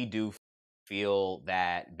really do feel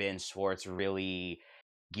that Ben Schwartz really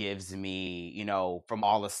gives me, from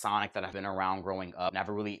all the Sonic that I've been around growing up,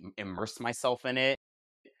 never really immersed myself in it.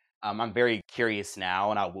 I'm very curious now,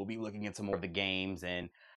 and I will be looking into more of the games, and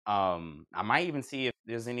I might even see if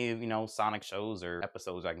there's any, Sonic shows or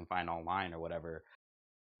episodes I can find online or whatever.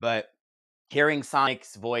 But hearing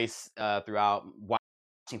Sonic's voice throughout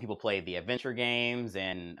watching people play the adventure games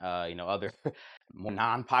and other more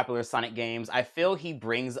non-popular Sonic games, I feel he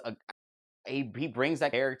brings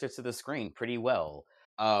that character to the screen pretty well.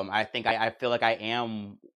 I think I feel like I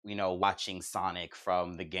am, watching Sonic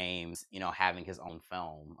from the games, having his own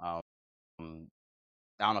film. I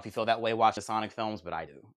don't know if you feel that way watching Sonic films, but I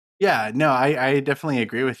do. Yeah, no, I definitely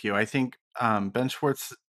agree with you. I think Ben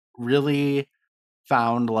Schwartz really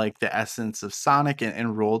found like the essence of Sonic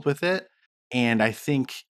and rolled with it. And I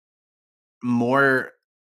think more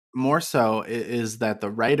more so is that the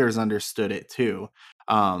writers understood it too.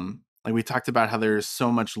 Like we talked about how there's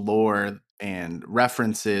so much lore and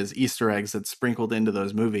references, Easter eggs that's sprinkled into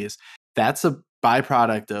those movies. That's a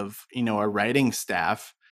byproduct of, a writing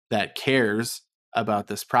staff that cares about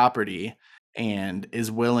this property and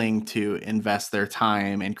is willing to invest their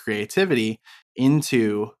time and creativity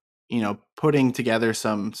into, putting together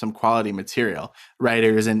some quality material.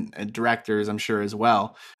 Writers and directors, I'm sure as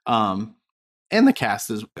well. And the cast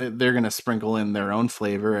is they're going to sprinkle in their own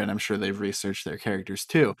flavor, and I'm sure they've researched their characters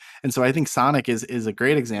too. And so I think Sonic is a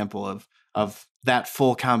great example of that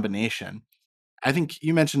full combination. I think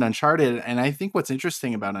you mentioned Uncharted, and I think what's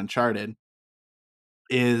interesting about Uncharted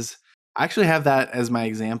is I actually have that as my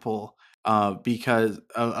example because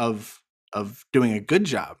of doing a good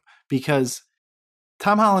job, because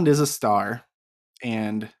Tom Holland is a star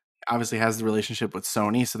and obviously has the relationship with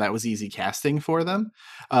Sony, so that was easy casting for them.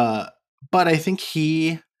 Uh, but I think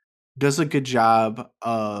he does a good job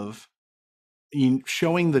of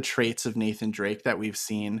showing the traits of Nathan Drake that we've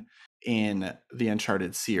seen in the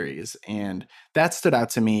Uncharted series. And that stood out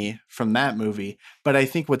to me from that movie. But I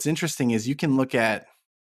think what's interesting is you can look at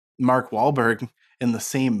Mark Wahlberg in the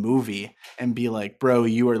same movie and be like, bro,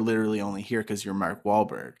 you are literally only here because you're Mark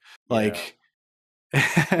Wahlberg. Yeah. Like,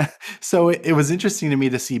 so it was interesting to me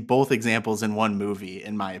to see both examples in one movie,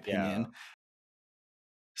 in my Yeah. opinion.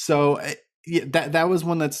 So yeah, that was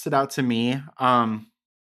one that stood out to me.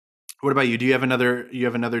 What about you? Do you have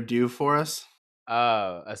another do for us?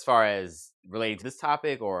 As far as related to this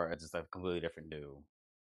topic or just a completely different do?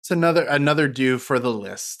 It's another do for the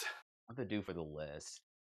list. What to do for the list?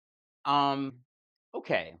 Um,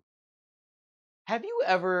 okay. Have you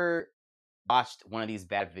ever watched one of these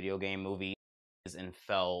bad video game movies and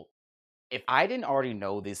felt if I didn't already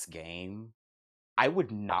know this game, I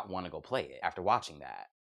would not want to go play it after watching that?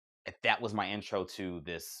 If that was my intro to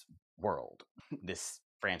this world, this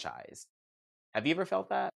franchise. Have you ever felt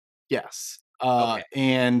that? Yes. Okay.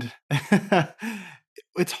 And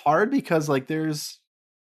it's hard because like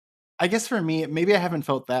I guess for me, maybe I haven't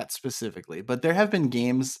felt that specifically, but there have been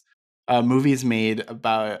movies made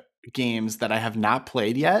about games that I have not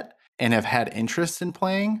played yet, and have had interest in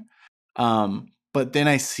playing. But then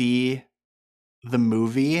I see the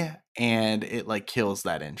movie and it like kills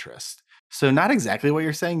that interest. So not exactly what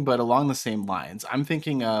you're saying, but along the same lines. I'm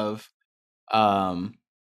thinking of um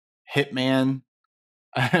Hitman.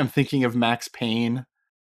 I'm thinking of Max Payne.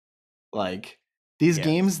 Like these Yes.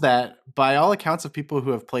 games that by all accounts of people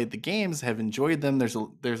who have played the games have enjoyed them. There's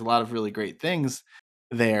a lot of really great things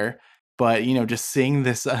there, but you know, just seeing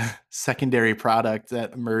this secondary product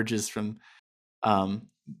that emerges um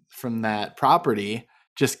from that property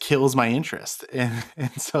just kills my interest. And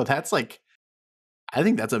so that's like, I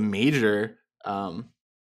think that's a major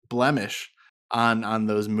blemish on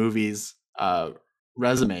those movies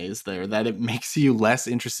resumes there, that it makes you less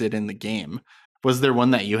interested in the game. Was there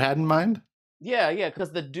one that you had in mind? Yeah,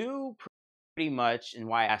 because the do pretty much, and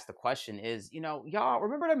why I asked the question is, y'all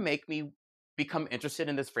remember to make me become interested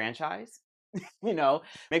in this franchise?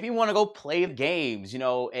 Make me want to go play the games,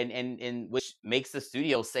 and which makes the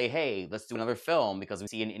studio say, hey, let's do another film because we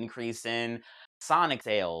see an increase in Sonic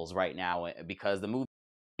sales right now because the movie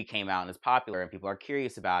came out and is popular and people are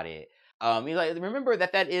curious about it. Remember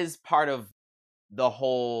that is part of the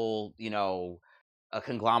whole, a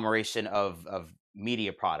conglomeration of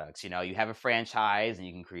media products. You have a franchise and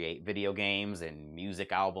you can create video games and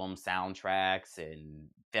music albums, soundtracks, and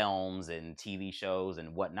films and TV shows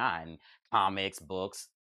and whatnot, and comics, books,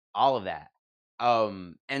 all of that.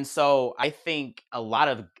 And so I think a lot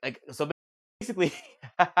of basically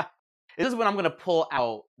this is when I'm gonna pull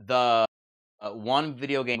out the one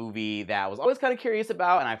video game movie that I was always kind of curious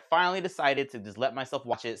about, and I finally decided to just let myself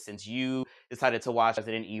watch it since you decided to watch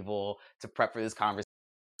Resident Evil to prep for this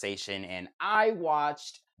conversation, and I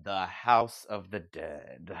watched The House of the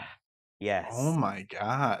Dead. Oh Yes, my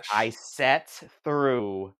gosh. I sat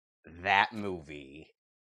through that movie.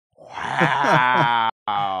 Wow.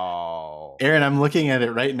 Aaron, I'm looking at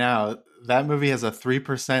it right now. That movie has a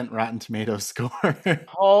 3% Rotten Tomatoes score.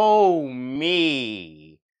 Oh,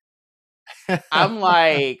 me. I'm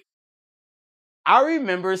like, I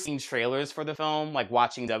remember seeing trailers for the film, like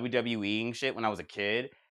watching WWE and shit when I was a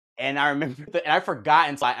kid, and I remember and I forgot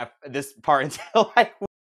until this part until I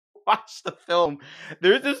watched the film.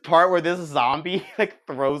 There's this part where this zombie like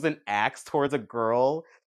throws an axe towards a girl,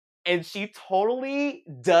 and she totally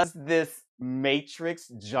does this Matrix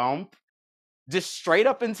jump just straight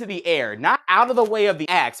up into the air, not out of the way of the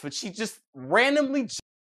axe, but she just randomly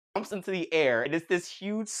jumps into the air, and it's this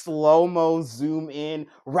huge slow-mo zoom in,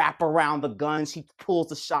 wrap around the gun. She pulls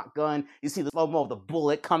the shotgun. You see the slow-mo of the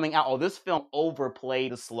bullet coming out. Oh, this film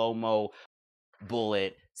overplayed the slow-mo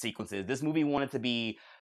bullet sequences. This movie wanted to be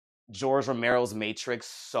George Romero's Matrix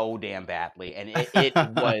so damn badly, and it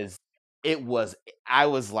was I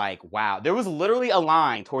was like, wow. There was literally a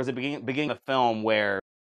line towards the beginning of the film where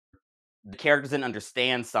the characters didn't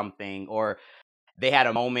understand something, or they had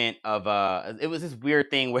a moment of it was this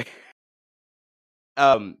weird thing where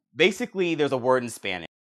basically there's a word in Spanish,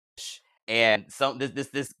 and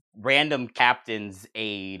this random captain's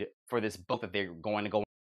aide for this boat that they're going to go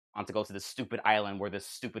on to go to this stupid island where this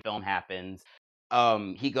stupid film happens.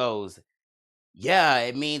 He goes, yeah,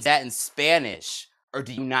 it means that in Spanish, or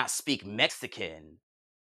do you not speak Mexican?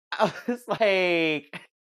 I was like,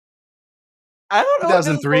 I don't know what this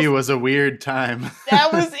is 2003 supposed to. was a weird time.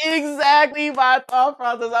 That was exactly my thought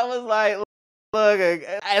process. I was like, look,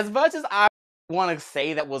 as much as I want to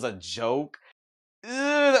say that was a joke,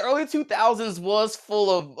 the early 2000s was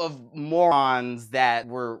full of morons that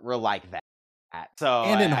were like that. So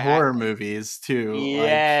And in horror movies too.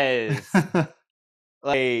 yes,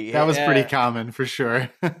 like That was pretty yeah, common for sure.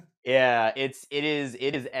 yeah. It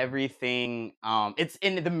is everything. It's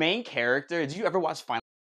in the main character. Did you ever watch Final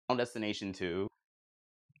Destination 2?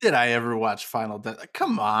 Did I ever watch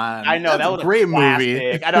Come I on. know That's that a was a great movie.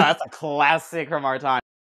 classic. I know that's a classic from our time.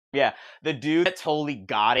 Yeah, the dude that totally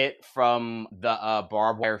got it from the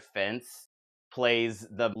barbed wire fence plays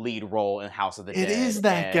the lead role in House of the It Dead, is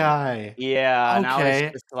that and guy. yeah, now it's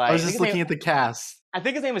Okay. just I like was just looking at the cast. I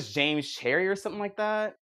think his name was James Cherry or something like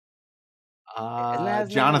that. Isn't that his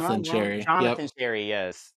name? Am I Jonathan wrong? Cherry. Yep. Jonathan Cherry,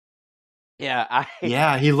 yes. Yeah, I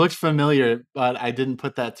Yeah, he looked familiar, but I didn't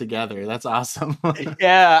put that together. That's awesome.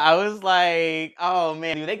 yeah, I was like, oh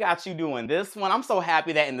man, dude, they got you doing this one. I'm so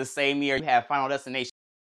happy that in the same year you have Final Destination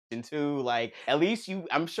 2. Like, at least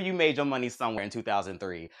I'm sure you made your money somewhere in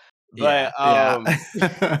 2003. Yeah, But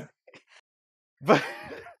yeah. but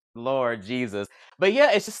Lord Jesus. But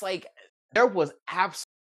yeah, it's just like there was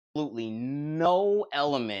absolutely no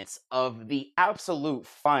elements of the absolute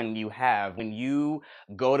fun you have when you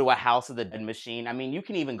go to a House of the Dead machine. I mean, you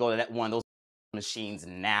can even go to that one of those machines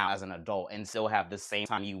now as an adult and still have the same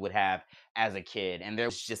time you would have as a kid. And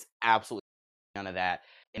there's just absolutely none of that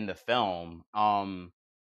in the film. And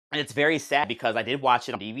it's very sad because I did watch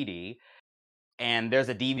it on DVD, and there's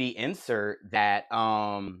a DVD insert that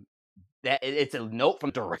it's a note from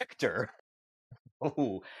the director.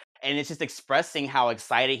 Ooh, and it's just expressing how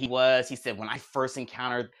excited he was. He said, "When I first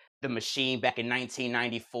encountered the machine back in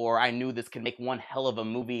 1994, I knew this could make one hell of a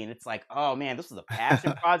movie." And it's like, oh man, this was a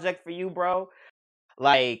passion project for you, bro.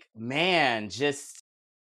 Like, man, just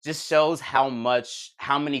shows how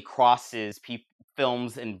many crosses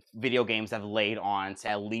films and video games have laid on to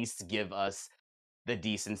at least give us the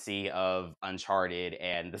decency of Uncharted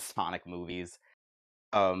and the Sonic movies.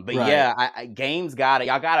 But Right. yeah, games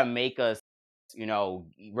y'all gotta make us,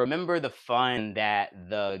 remember the fun that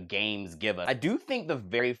the games give us. I do think the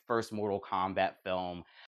very first Mortal Kombat film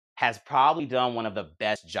has probably done one of the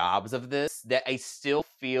best jobs of this. That I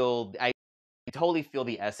totally feel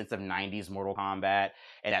the essence of 90s Mortal Kombat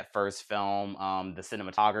in that first film. The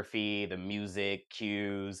cinematography, the music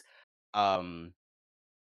cues, um,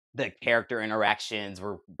 the character interactions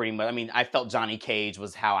were pretty much. I mean, I felt Johnny Cage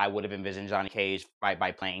was how I would have envisioned Johnny Cage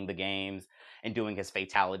by playing the games and doing his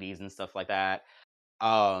fatalities and stuff like that.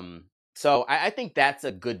 So I think that's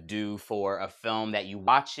a good do for a film that you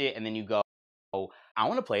watch it and then you go, "Oh, I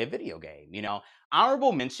want to play a video game."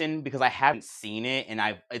 Honorable mention because I haven't seen it and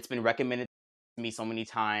it's been recommended to me so many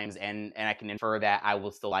times, and I can infer that I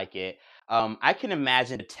will still like it. I can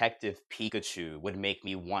imagine Detective Pikachu would make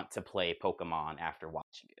me want to play Pokemon after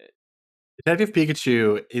watching it. Detective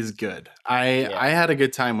Pikachu is good. I Yeah. had a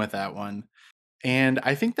good time with that one. And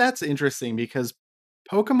I think that's interesting because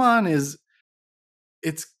Pokemon is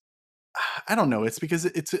it's I don't know, it's because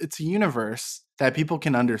it's a universe that people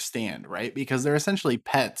can understand, right? Because they're essentially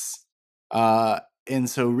pets. Uh and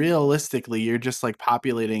so realistically, you're just like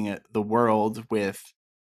populating the world with,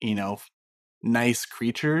 you know, nice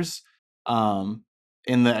creatures. Um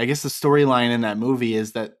in the I guess the storyline in that movie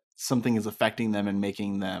is that something is affecting them and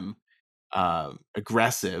making them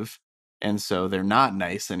aggressive, and so they're not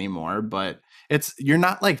nice anymore, but you're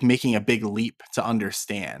not like making a big leap to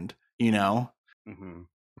understand, you know? Hmm.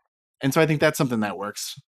 And so I think that's something that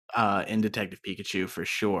works in Detective Pikachu for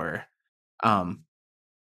sure. Um,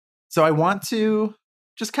 so I want to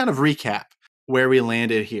just kind of recap where we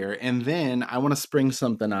landed here, and then I want to spring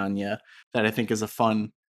something on you that I think is a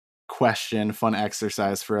fun question, fun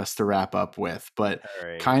exercise for us to wrap up with. But All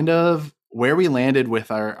right. kind of where we landed with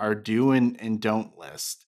our do and don't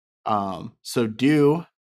list. So do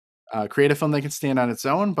create a film that can stand on its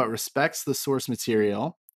own, but respects the source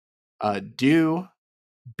material. Do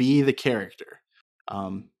be the character.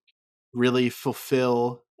 Um, really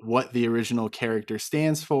fulfill what the original character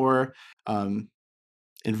stands for. Um,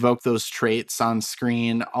 invoke those traits on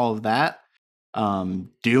screen, all of that.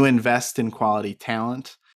 Do invest in quality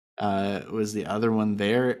talent was the other one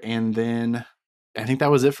there, and then I think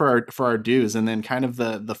that was it for our do's. And then kind of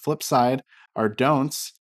the flip side, our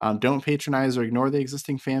don'ts. Don't patronize or ignore the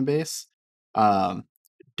existing fan base. Um,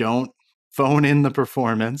 don't phone in the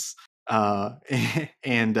performance, uh,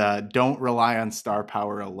 and don't rely on star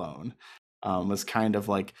power alone. Was kind of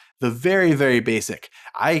like the very very basic.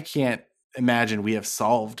 I can't imagine we have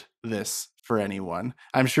solved this for anyone.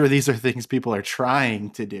 I'm sure these are things people are trying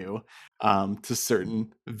to do to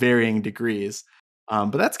certain varying degrees.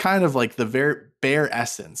 But that's kind of like the very bare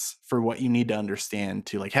essence for what you need to understand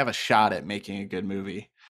to like have a shot at making a good movie.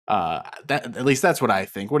 That at least that's what I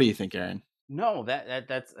think. What do you think, Aaron? No,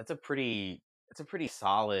 that's a pretty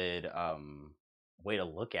solid way to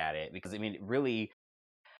look at it because I mean, really,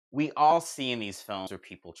 we all see in these films where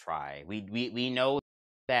people try. We know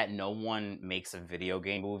that no one makes a video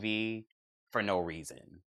game movie for no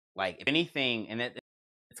reason. Like if anything, and it's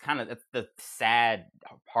the sad,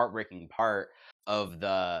 heartbreaking part of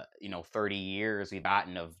the 30 years we've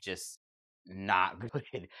gotten of just not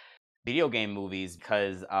good video game movies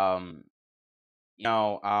because you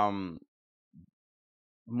know um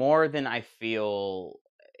more than I feel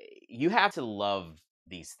you have to love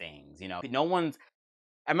these things. No one's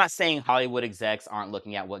I'm not saying Hollywood execs aren't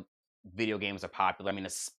looking at what video games are popular. I mean,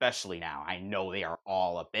 especially now. I know they are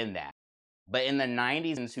all up in that. But in the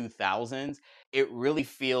 90s and 2000s, it really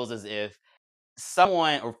feels as if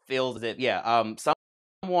yeah,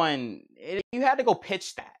 you had to go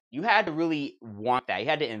pitch that. You had to really want that. You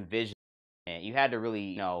had to envision it. You had to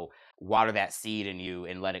really, water that seed in you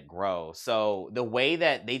and let it grow. So the way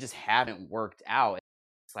that they just haven't worked out,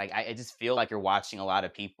 it's like I just feel like you're watching a lot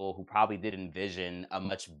of people who probably did envision a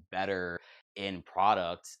much better end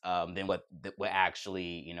product than what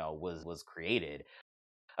actually was created.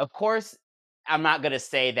 Of course, I'm not gonna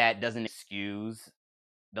say that doesn't excuse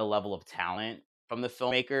the level of talent from the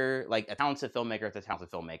filmmaker. Like a talented filmmaker is a talented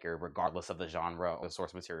filmmaker, regardless of the genre or the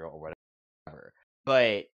source material or whatever.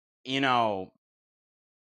 But you know,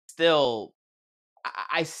 still,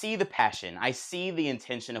 I see the passion. I see the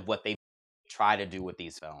intention of what they try to do with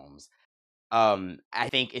these films. I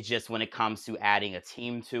think it's just when it comes to adding a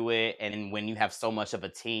team to it, and when you have so much of a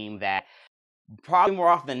team that probably more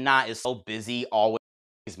often than not is so busy always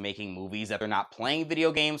making movies that they're not playing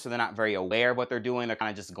video games, so they're not very aware of what they're doing. They're kind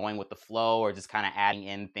of just going with the flow or just kind of adding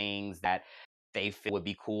in things that they feel would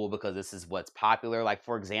be cool because this is what's popular. Like,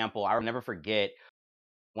 for example, I'll never forget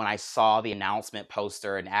when I saw the announcement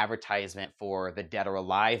poster and advertisement for the Dead or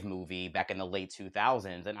Alive movie back in the late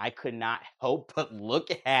 2000s, and I could not help but look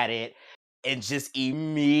at it and just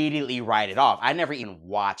immediately write it off. I never even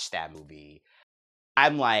watched that movie.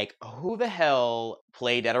 I'm like, who the hell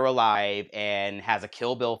played Dead or Alive and has a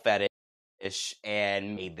Kill Bill fetish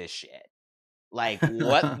and made this shit? Like,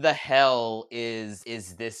 what the hell is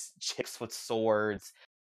this chicks with swords,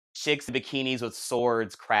 chicks in bikinis with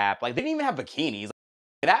swords crap? Like, they didn't even have bikinis.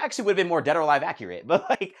 That actually would have been more Dead or Alive accurate. But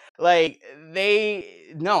like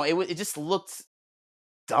they no, it just looked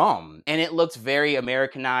dumb, and it looked very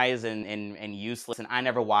Americanized and useless. And I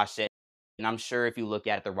never watched it. And I'm sure if you look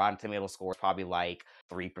at it, the Rotten Tomato score is probably like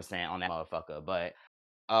 3% on that motherfucker. But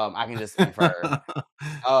I can just infer.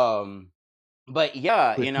 Um, but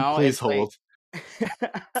yeah, Please it's like hold.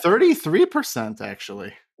 33%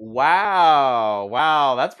 actually.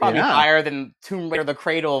 wow, that's probably Yeah. higher than Tomb Raider: The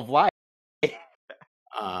Cradle of Life.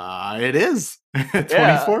 It is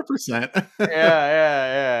Yeah, 24%.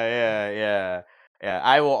 yeah.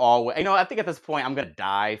 I will always, I think at this point I'm gonna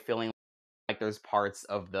die feeling like there's parts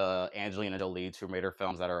of the Angelina Jolie Tomb Raider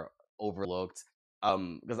films that are overlooked.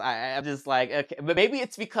 Because I'm just like, okay, but maybe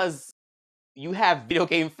it's because you have video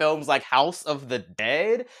game films like House of the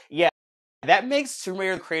Dead. Yeah, that makes Tomb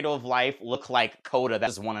Raider: Cradle of Life look like Coda that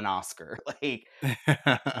just won an Oscar. Like,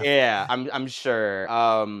 yeah, I'm sure.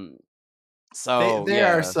 So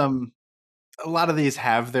There are yeah. a lot of these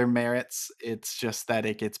have their merits. It's just that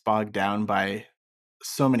it gets bogged down by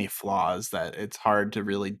so many flaws that it's hard to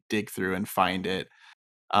really dig through and find it.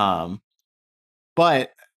 Um,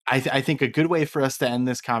 but I think a good way for us to end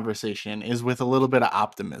this conversation is with a little bit of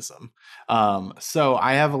optimism. So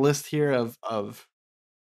I have a list here of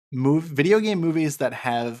video game movies that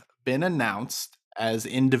have been announced as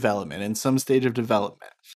in development, in some stage of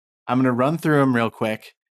development. I'm going to run through them real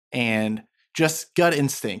quick and just gut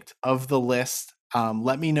instinct of the list.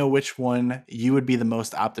 Let me know which one you would be the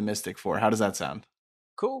most optimistic for. How does that sound?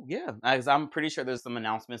 Cool, yeah. 'Cause I'm pretty sure there's some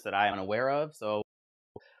announcements that I am unaware of, so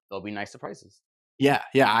they'll be nice surprises. Yeah.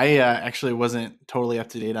 I actually wasn't totally up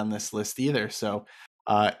to date on this list either. So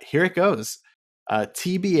here it goes.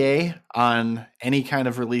 TBA on any kind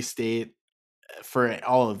of release date for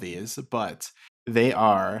all of these, but they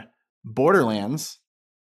are Borderlands,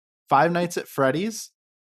 Five Nights at Freddy's,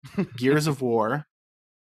 Gears of War,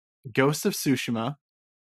 Ghost of Tsushima,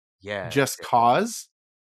 Yes. Just Cause,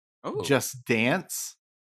 Oh, Just Dance,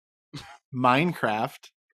 Minecraft,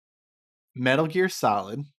 Metal Gear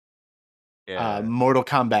Solid, yeah. Mortal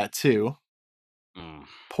Kombat 2, Mm.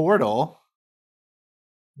 Portal,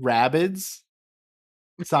 Rabbids,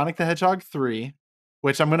 Sonic the Hedgehog 3,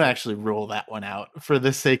 which I'm going to actually rule that one out for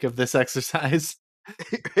the sake of this exercise.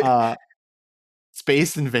 Uh,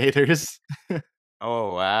 Space Invaders,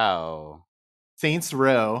 Oh, wow. Saints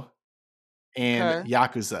Row, and Okay.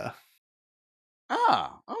 Yakuza.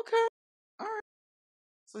 Ah, okay. Alright.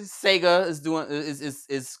 So Sega is doing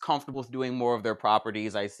is comfortable with doing more of their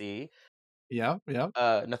properties, I see. Yeah.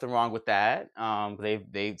 Nothing wrong with that.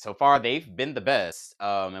 They've so far they've been the best.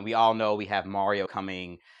 And we all know we have Mario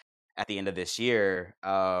coming at the end of this year.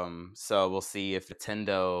 So we'll see if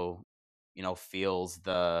Nintendo, feels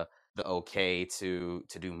the okay to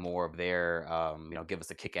do more of their give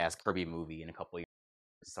us a kick-ass Kirby movie in a couple of years,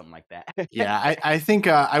 something like that. Yeah, I think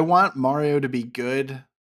I want Mario to be good,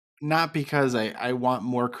 not because I want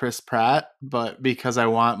more Chris Pratt, but because I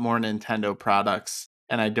want more Nintendo products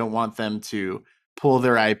and I don't want them to pull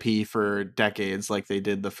their IP for decades like they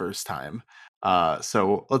did the first time.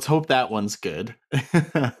 So let's hope that one's good.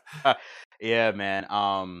 Yeah, man.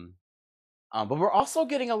 But we're also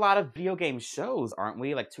getting a lot of video game shows, aren't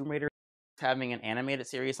we? Like Tomb Raider having an animated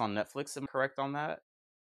series on Netflix. Am I correct on that?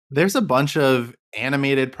 There's a bunch of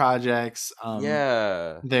animated projects.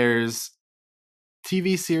 Yeah. There's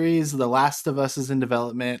TV series. The Last of Us is in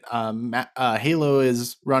development. Halo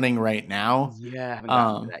is running right now. Yeah, I haven't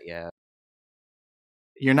gotten to Um, that yet.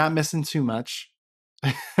 you're not missing too much,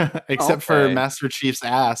 Oh, except for okay. Master Chief's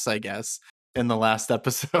ass, I guess, in the last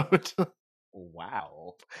episode.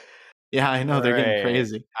 Wow. Yeah, I know All they're getting right.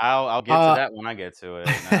 crazy. I'll get to Uh, that when I get to it.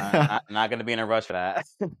 Not gonna be in a rush for that.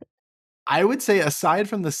 I would say aside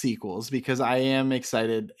from the sequels, because I am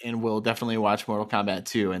excited and will definitely watch Mortal Kombat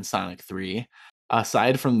 2 and Sonic 3.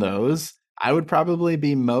 Aside from those, I would probably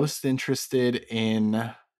be most interested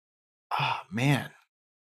in oh man.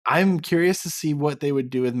 I'm curious to see what they would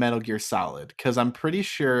do with Metal Gear Solid because I'm pretty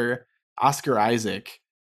sure Oscar Isaac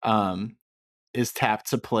um, is tapped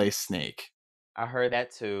to play Snake. I heard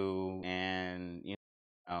that too, and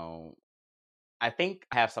know, I think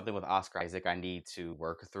I have something with Oscar Isaac I need to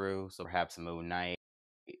work through. So perhaps Moon Knight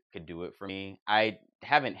could do it for me. I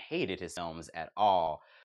haven't hated his films at all,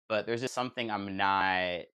 but there's just something I'm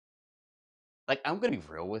not like. I'm gonna be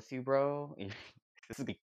real with you, bro. This is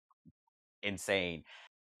insane.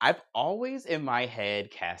 I've always in my head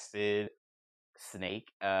casted Snake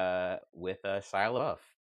with Shia LaBeouf.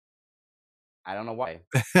 I don't know why.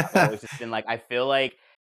 I've always just been like, I feel like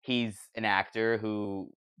he's an actor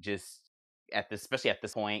who just especially at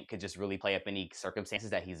this point, could just really play up any circumstances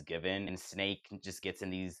that he's given. And Snake just gets in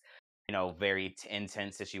these, very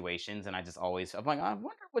intense situations. And I'm like, I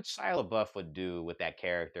wonder what Shia LaBeouf would do with that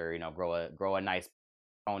character. Grow a nice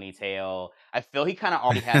ponytail. I feel he kind of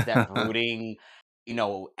already has that brooding,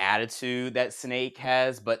 attitude that Snake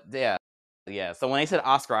has. But yeah, yeah. So when they said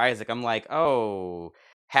Oscar Isaac, I'm like, oh,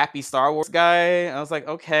 happy Star Wars guy. I was like,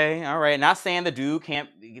 okay, all right. Not saying the dude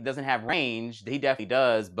he doesn't have range. He definitely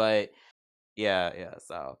does, but yeah, yeah.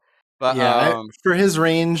 So, but Yeah, for his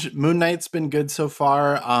range, Moon Knight's been good so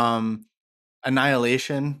far.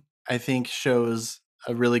 Annihilation, I think, shows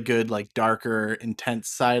a really good, like, darker, intense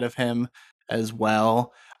side of him as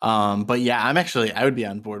well. But yeah, I would be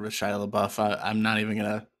on board with Shia LaBeouf. I'm not even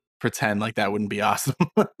gonna pretend like that wouldn't be awesome.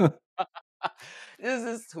 this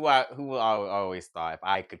is who I always thought if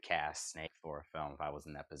I could cast Snake for a film if I was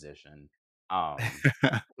in that position. Um,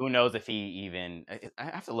 who knows if he even? I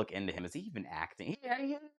have to look into him. Is he even acting? Yeah,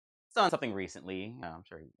 he's done something recently. I'm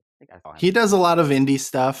sure. I think I saw him. He does a lot of indie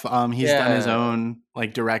stuff. He's done his Yeah, own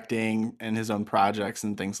like directing and his own projects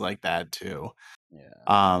and things like that too.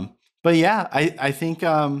 yeah, But yeah, I think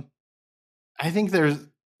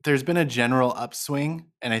there's been a general upswing,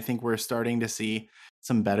 and I think we're starting to see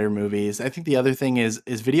some better movies. I think the other thing is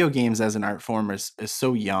video games as an art form is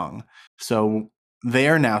so young, so they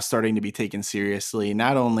are now starting to be taken seriously,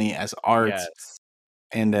 not only as art yes,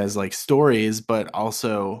 and as like stories, but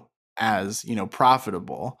also as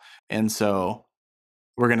profitable. And so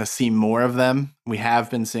we're gonna see more of them. We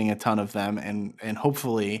have been seeing a ton of them, and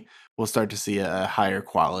hopefully we'll start to see a higher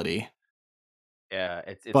quality. yeah.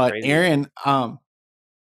 It's But crazy. Aaron, go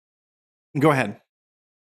ahead.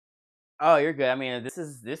 Oh, you're good. I mean, this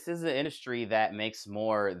is an industry that makes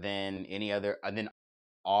more than any other than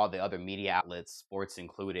all the other media outlets, sports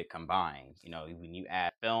included, combined. When you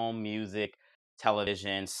add film, music,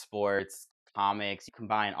 television, sports, comics, you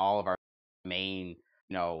combine all of our main,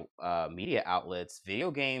 media outlets.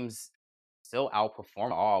 Video games still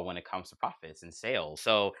outperform all when it comes to profits and sales.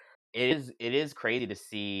 So it is crazy to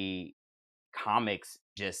see comics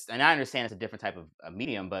and I understand it's a different type of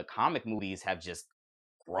medium, but comic movies have just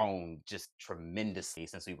grown just tremendously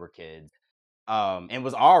since we were kids. And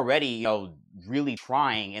was already, really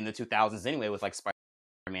trying in the 2000s anyway with like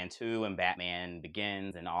Spider-Man 2 and Batman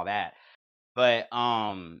Begins and all that. But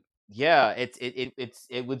yeah,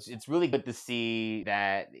 it's really good to see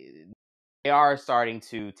that they are starting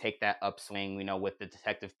to take that upswing, with the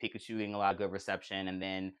Detective Pikachu getting a lot of good reception, and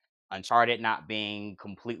then Uncharted not being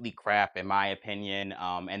completely crap in my opinion.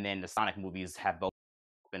 And then the Sonic movies have both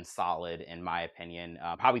been solid in my opinion.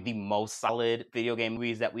 Probably the most solid video game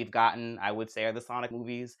movies that we've gotten, I would say, are the Sonic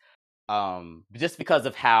movies. Just because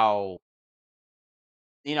of how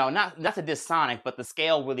not to diss Sonic, but the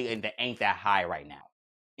scale really ain't that high right now.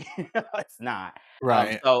 It's not.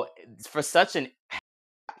 Right. So for such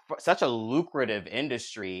a lucrative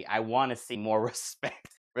industry, I want to see more respect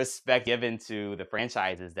given to the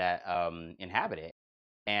franchises that inhabit it.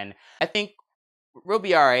 And I think we'll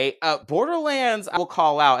be all right. Borderlands, I will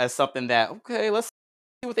call out as something that okay, let's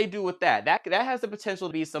see what they do with that. That has the potential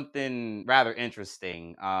to be something rather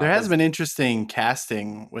interesting. There has Because been interesting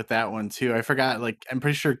casting with that one too. I forgot, like, I'm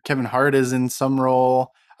pretty sure Kevin Hart is in some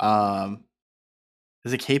role. Um,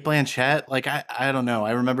 is it Kate Blanchett? Like, I don't know.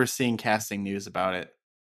 I remember seeing casting news about it.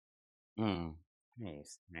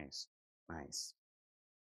 nice, nice, nice.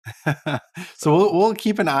 So So we'll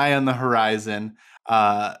keep an eye on the horizon.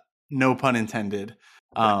 Uh, no pun intended.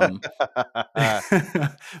 Um,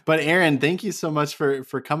 but Aaron, thank you so much for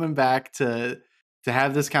coming back to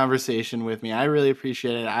have this conversation with me. I really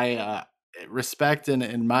appreciate it. I respect and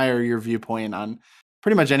admire your viewpoint on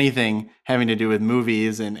pretty much anything having to do with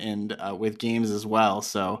movies and with games as well.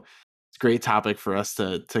 So it's a great topic for us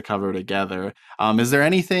to cover together. Is there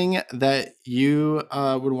anything that you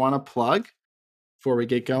would want to plug before we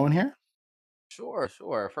get going here? Sure.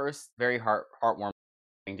 First, very heartwarming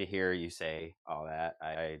to hear you say all that.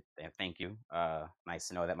 I thank you. Nice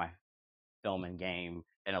to know that my film and game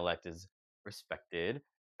intellect is respected.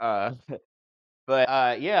 Uh,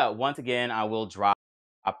 but yeah, once again, I will drop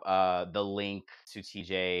the link to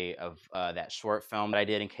TJ of that short film that I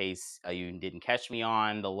did in case you didn't catch me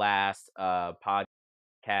on the last podcast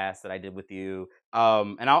that I did with you.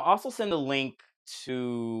 And I'll also send a link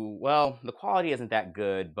to, well, the quality isn't that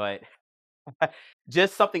good, but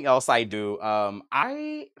just something else I do.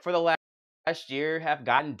 I, for the last year, have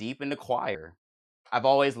gotten deep into choir. I've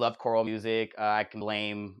always loved choral music. I can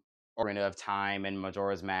blame Ocarina of Time and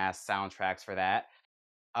Majora's Mask soundtracks for that.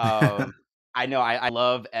 Um, I know I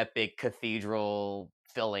love epic cathedral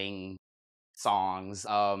filling songs.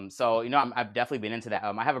 So I've definitely been into that.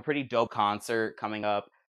 I have a pretty dope concert coming up.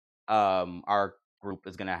 Our group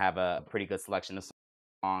is gonna have a pretty good selection of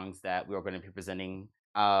songs that we are going to be presenting.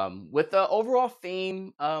 With the overall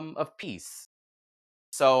theme of peace.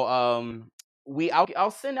 So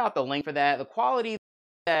I'll send out the link for that. The quality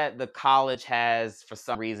that the college has for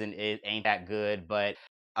some reason it ain't that good, but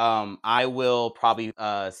I will probably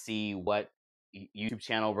see what YouTube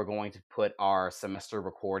channel we're going to put our semester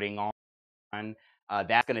recording on.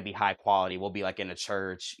 That's going to be high quality. We'll be like in a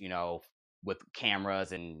church, with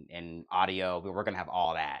cameras and audio. We're going to have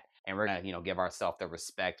all that, and we're going to give ourselves the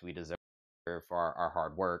respect we deserve for our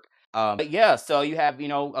hard work. But yeah, so you have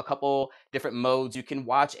a couple different modes you can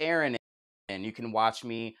watch Aaron, and you can watch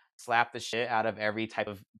me slap the shit out of every type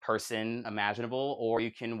of person imaginable, or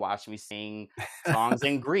you can watch me sing songs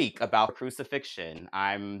in Greek about crucifixion.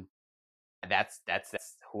 That's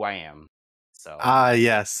who I am. So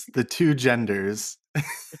Yes, the two genders.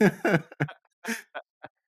 yeah.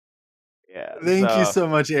 Thank you so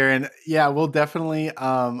much, Aaron. Yeah, we'll definitely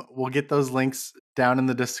we'll get those links down in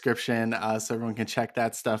the description so everyone can check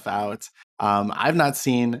that stuff out. I've not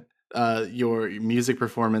seen your music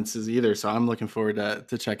performances either, so I'm looking forward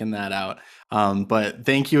to checking that out. But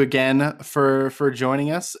thank you again for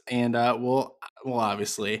joining us, and we'll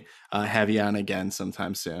obviously have you on again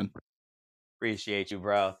sometime soon. Appreciate you,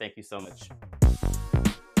 bro. Thank you so much.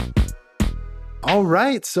 All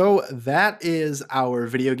right, so that is our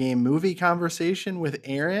video game movie conversation with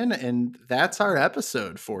Aaron, and that's our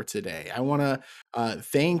episode for today. I want to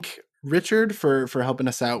thank Richard for helping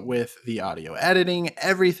us out with the audio editing,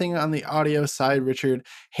 everything on the audio side. Richard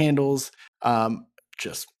handles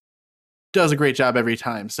just does a great job every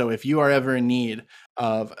time. So if you are ever in need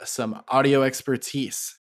of some audio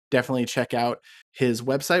expertise, definitely check out his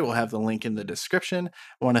website. We'll have the link in the description.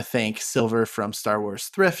 I want to thank Silver from Star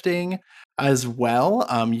Wars Thrifting as well.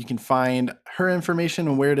 You can find her information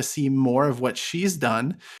and where to see more of what she's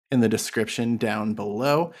done in the description down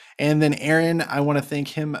below. And then Aaron, I want to thank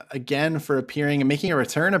him again for appearing and making a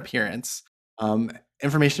return appearance.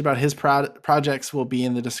 Information about his projects will be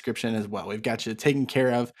in the description as well. We've got you taken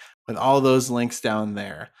care of with all those links down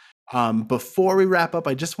there. Before we wrap up,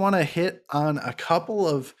 I just want to hit on a couple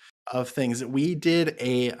of things. We did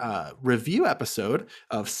a review episode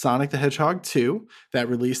of Sonic the Hedgehog 2 that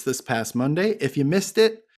released this past Monday. If you missed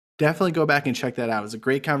it, definitely go back and check that out. It was a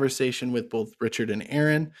great conversation with both Richard and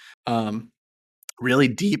Aaron. Really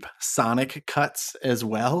deep Sonic cuts as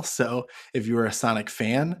well. So if you were a Sonic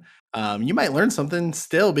fan, you might learn something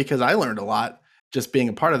still, because I learned a lot just being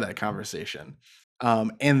a part of that conversation.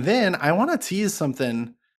 And then I want to tease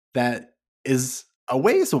something that is a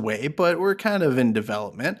ways away, but we're kind of in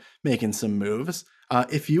development, making some moves.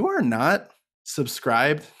 If you are not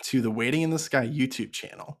subscribed to the Waiting in the Sky YouTube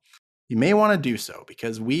channel, you may want to do so,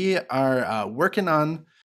 because we are working on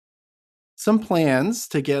some plans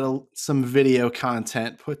to get some video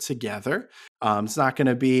content put together. It's not going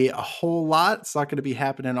to be a whole lot. It's not going to be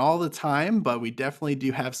happening all the time, but we definitely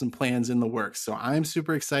do have some plans in the works. So I'm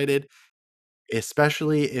super excited,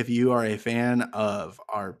 especially if you are a fan of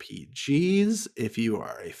RPGs, if you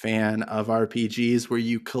are a fan of RPGs where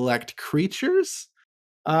you collect creatures,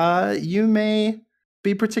 you may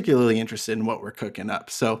be particularly interested in what we're cooking up.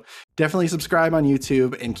 So definitely subscribe on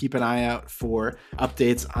YouTube and keep an eye out for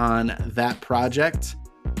updates on that project.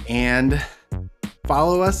 And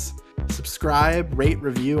follow us, subscribe, rate,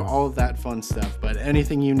 review, all of that fun stuff. But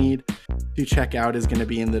anything you need to check out is going to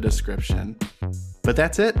be in the description. But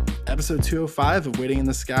that's it. Episode 205 of Waiting in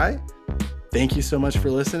the Sky. Thank you so much for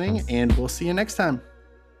listening, and we'll see you next time.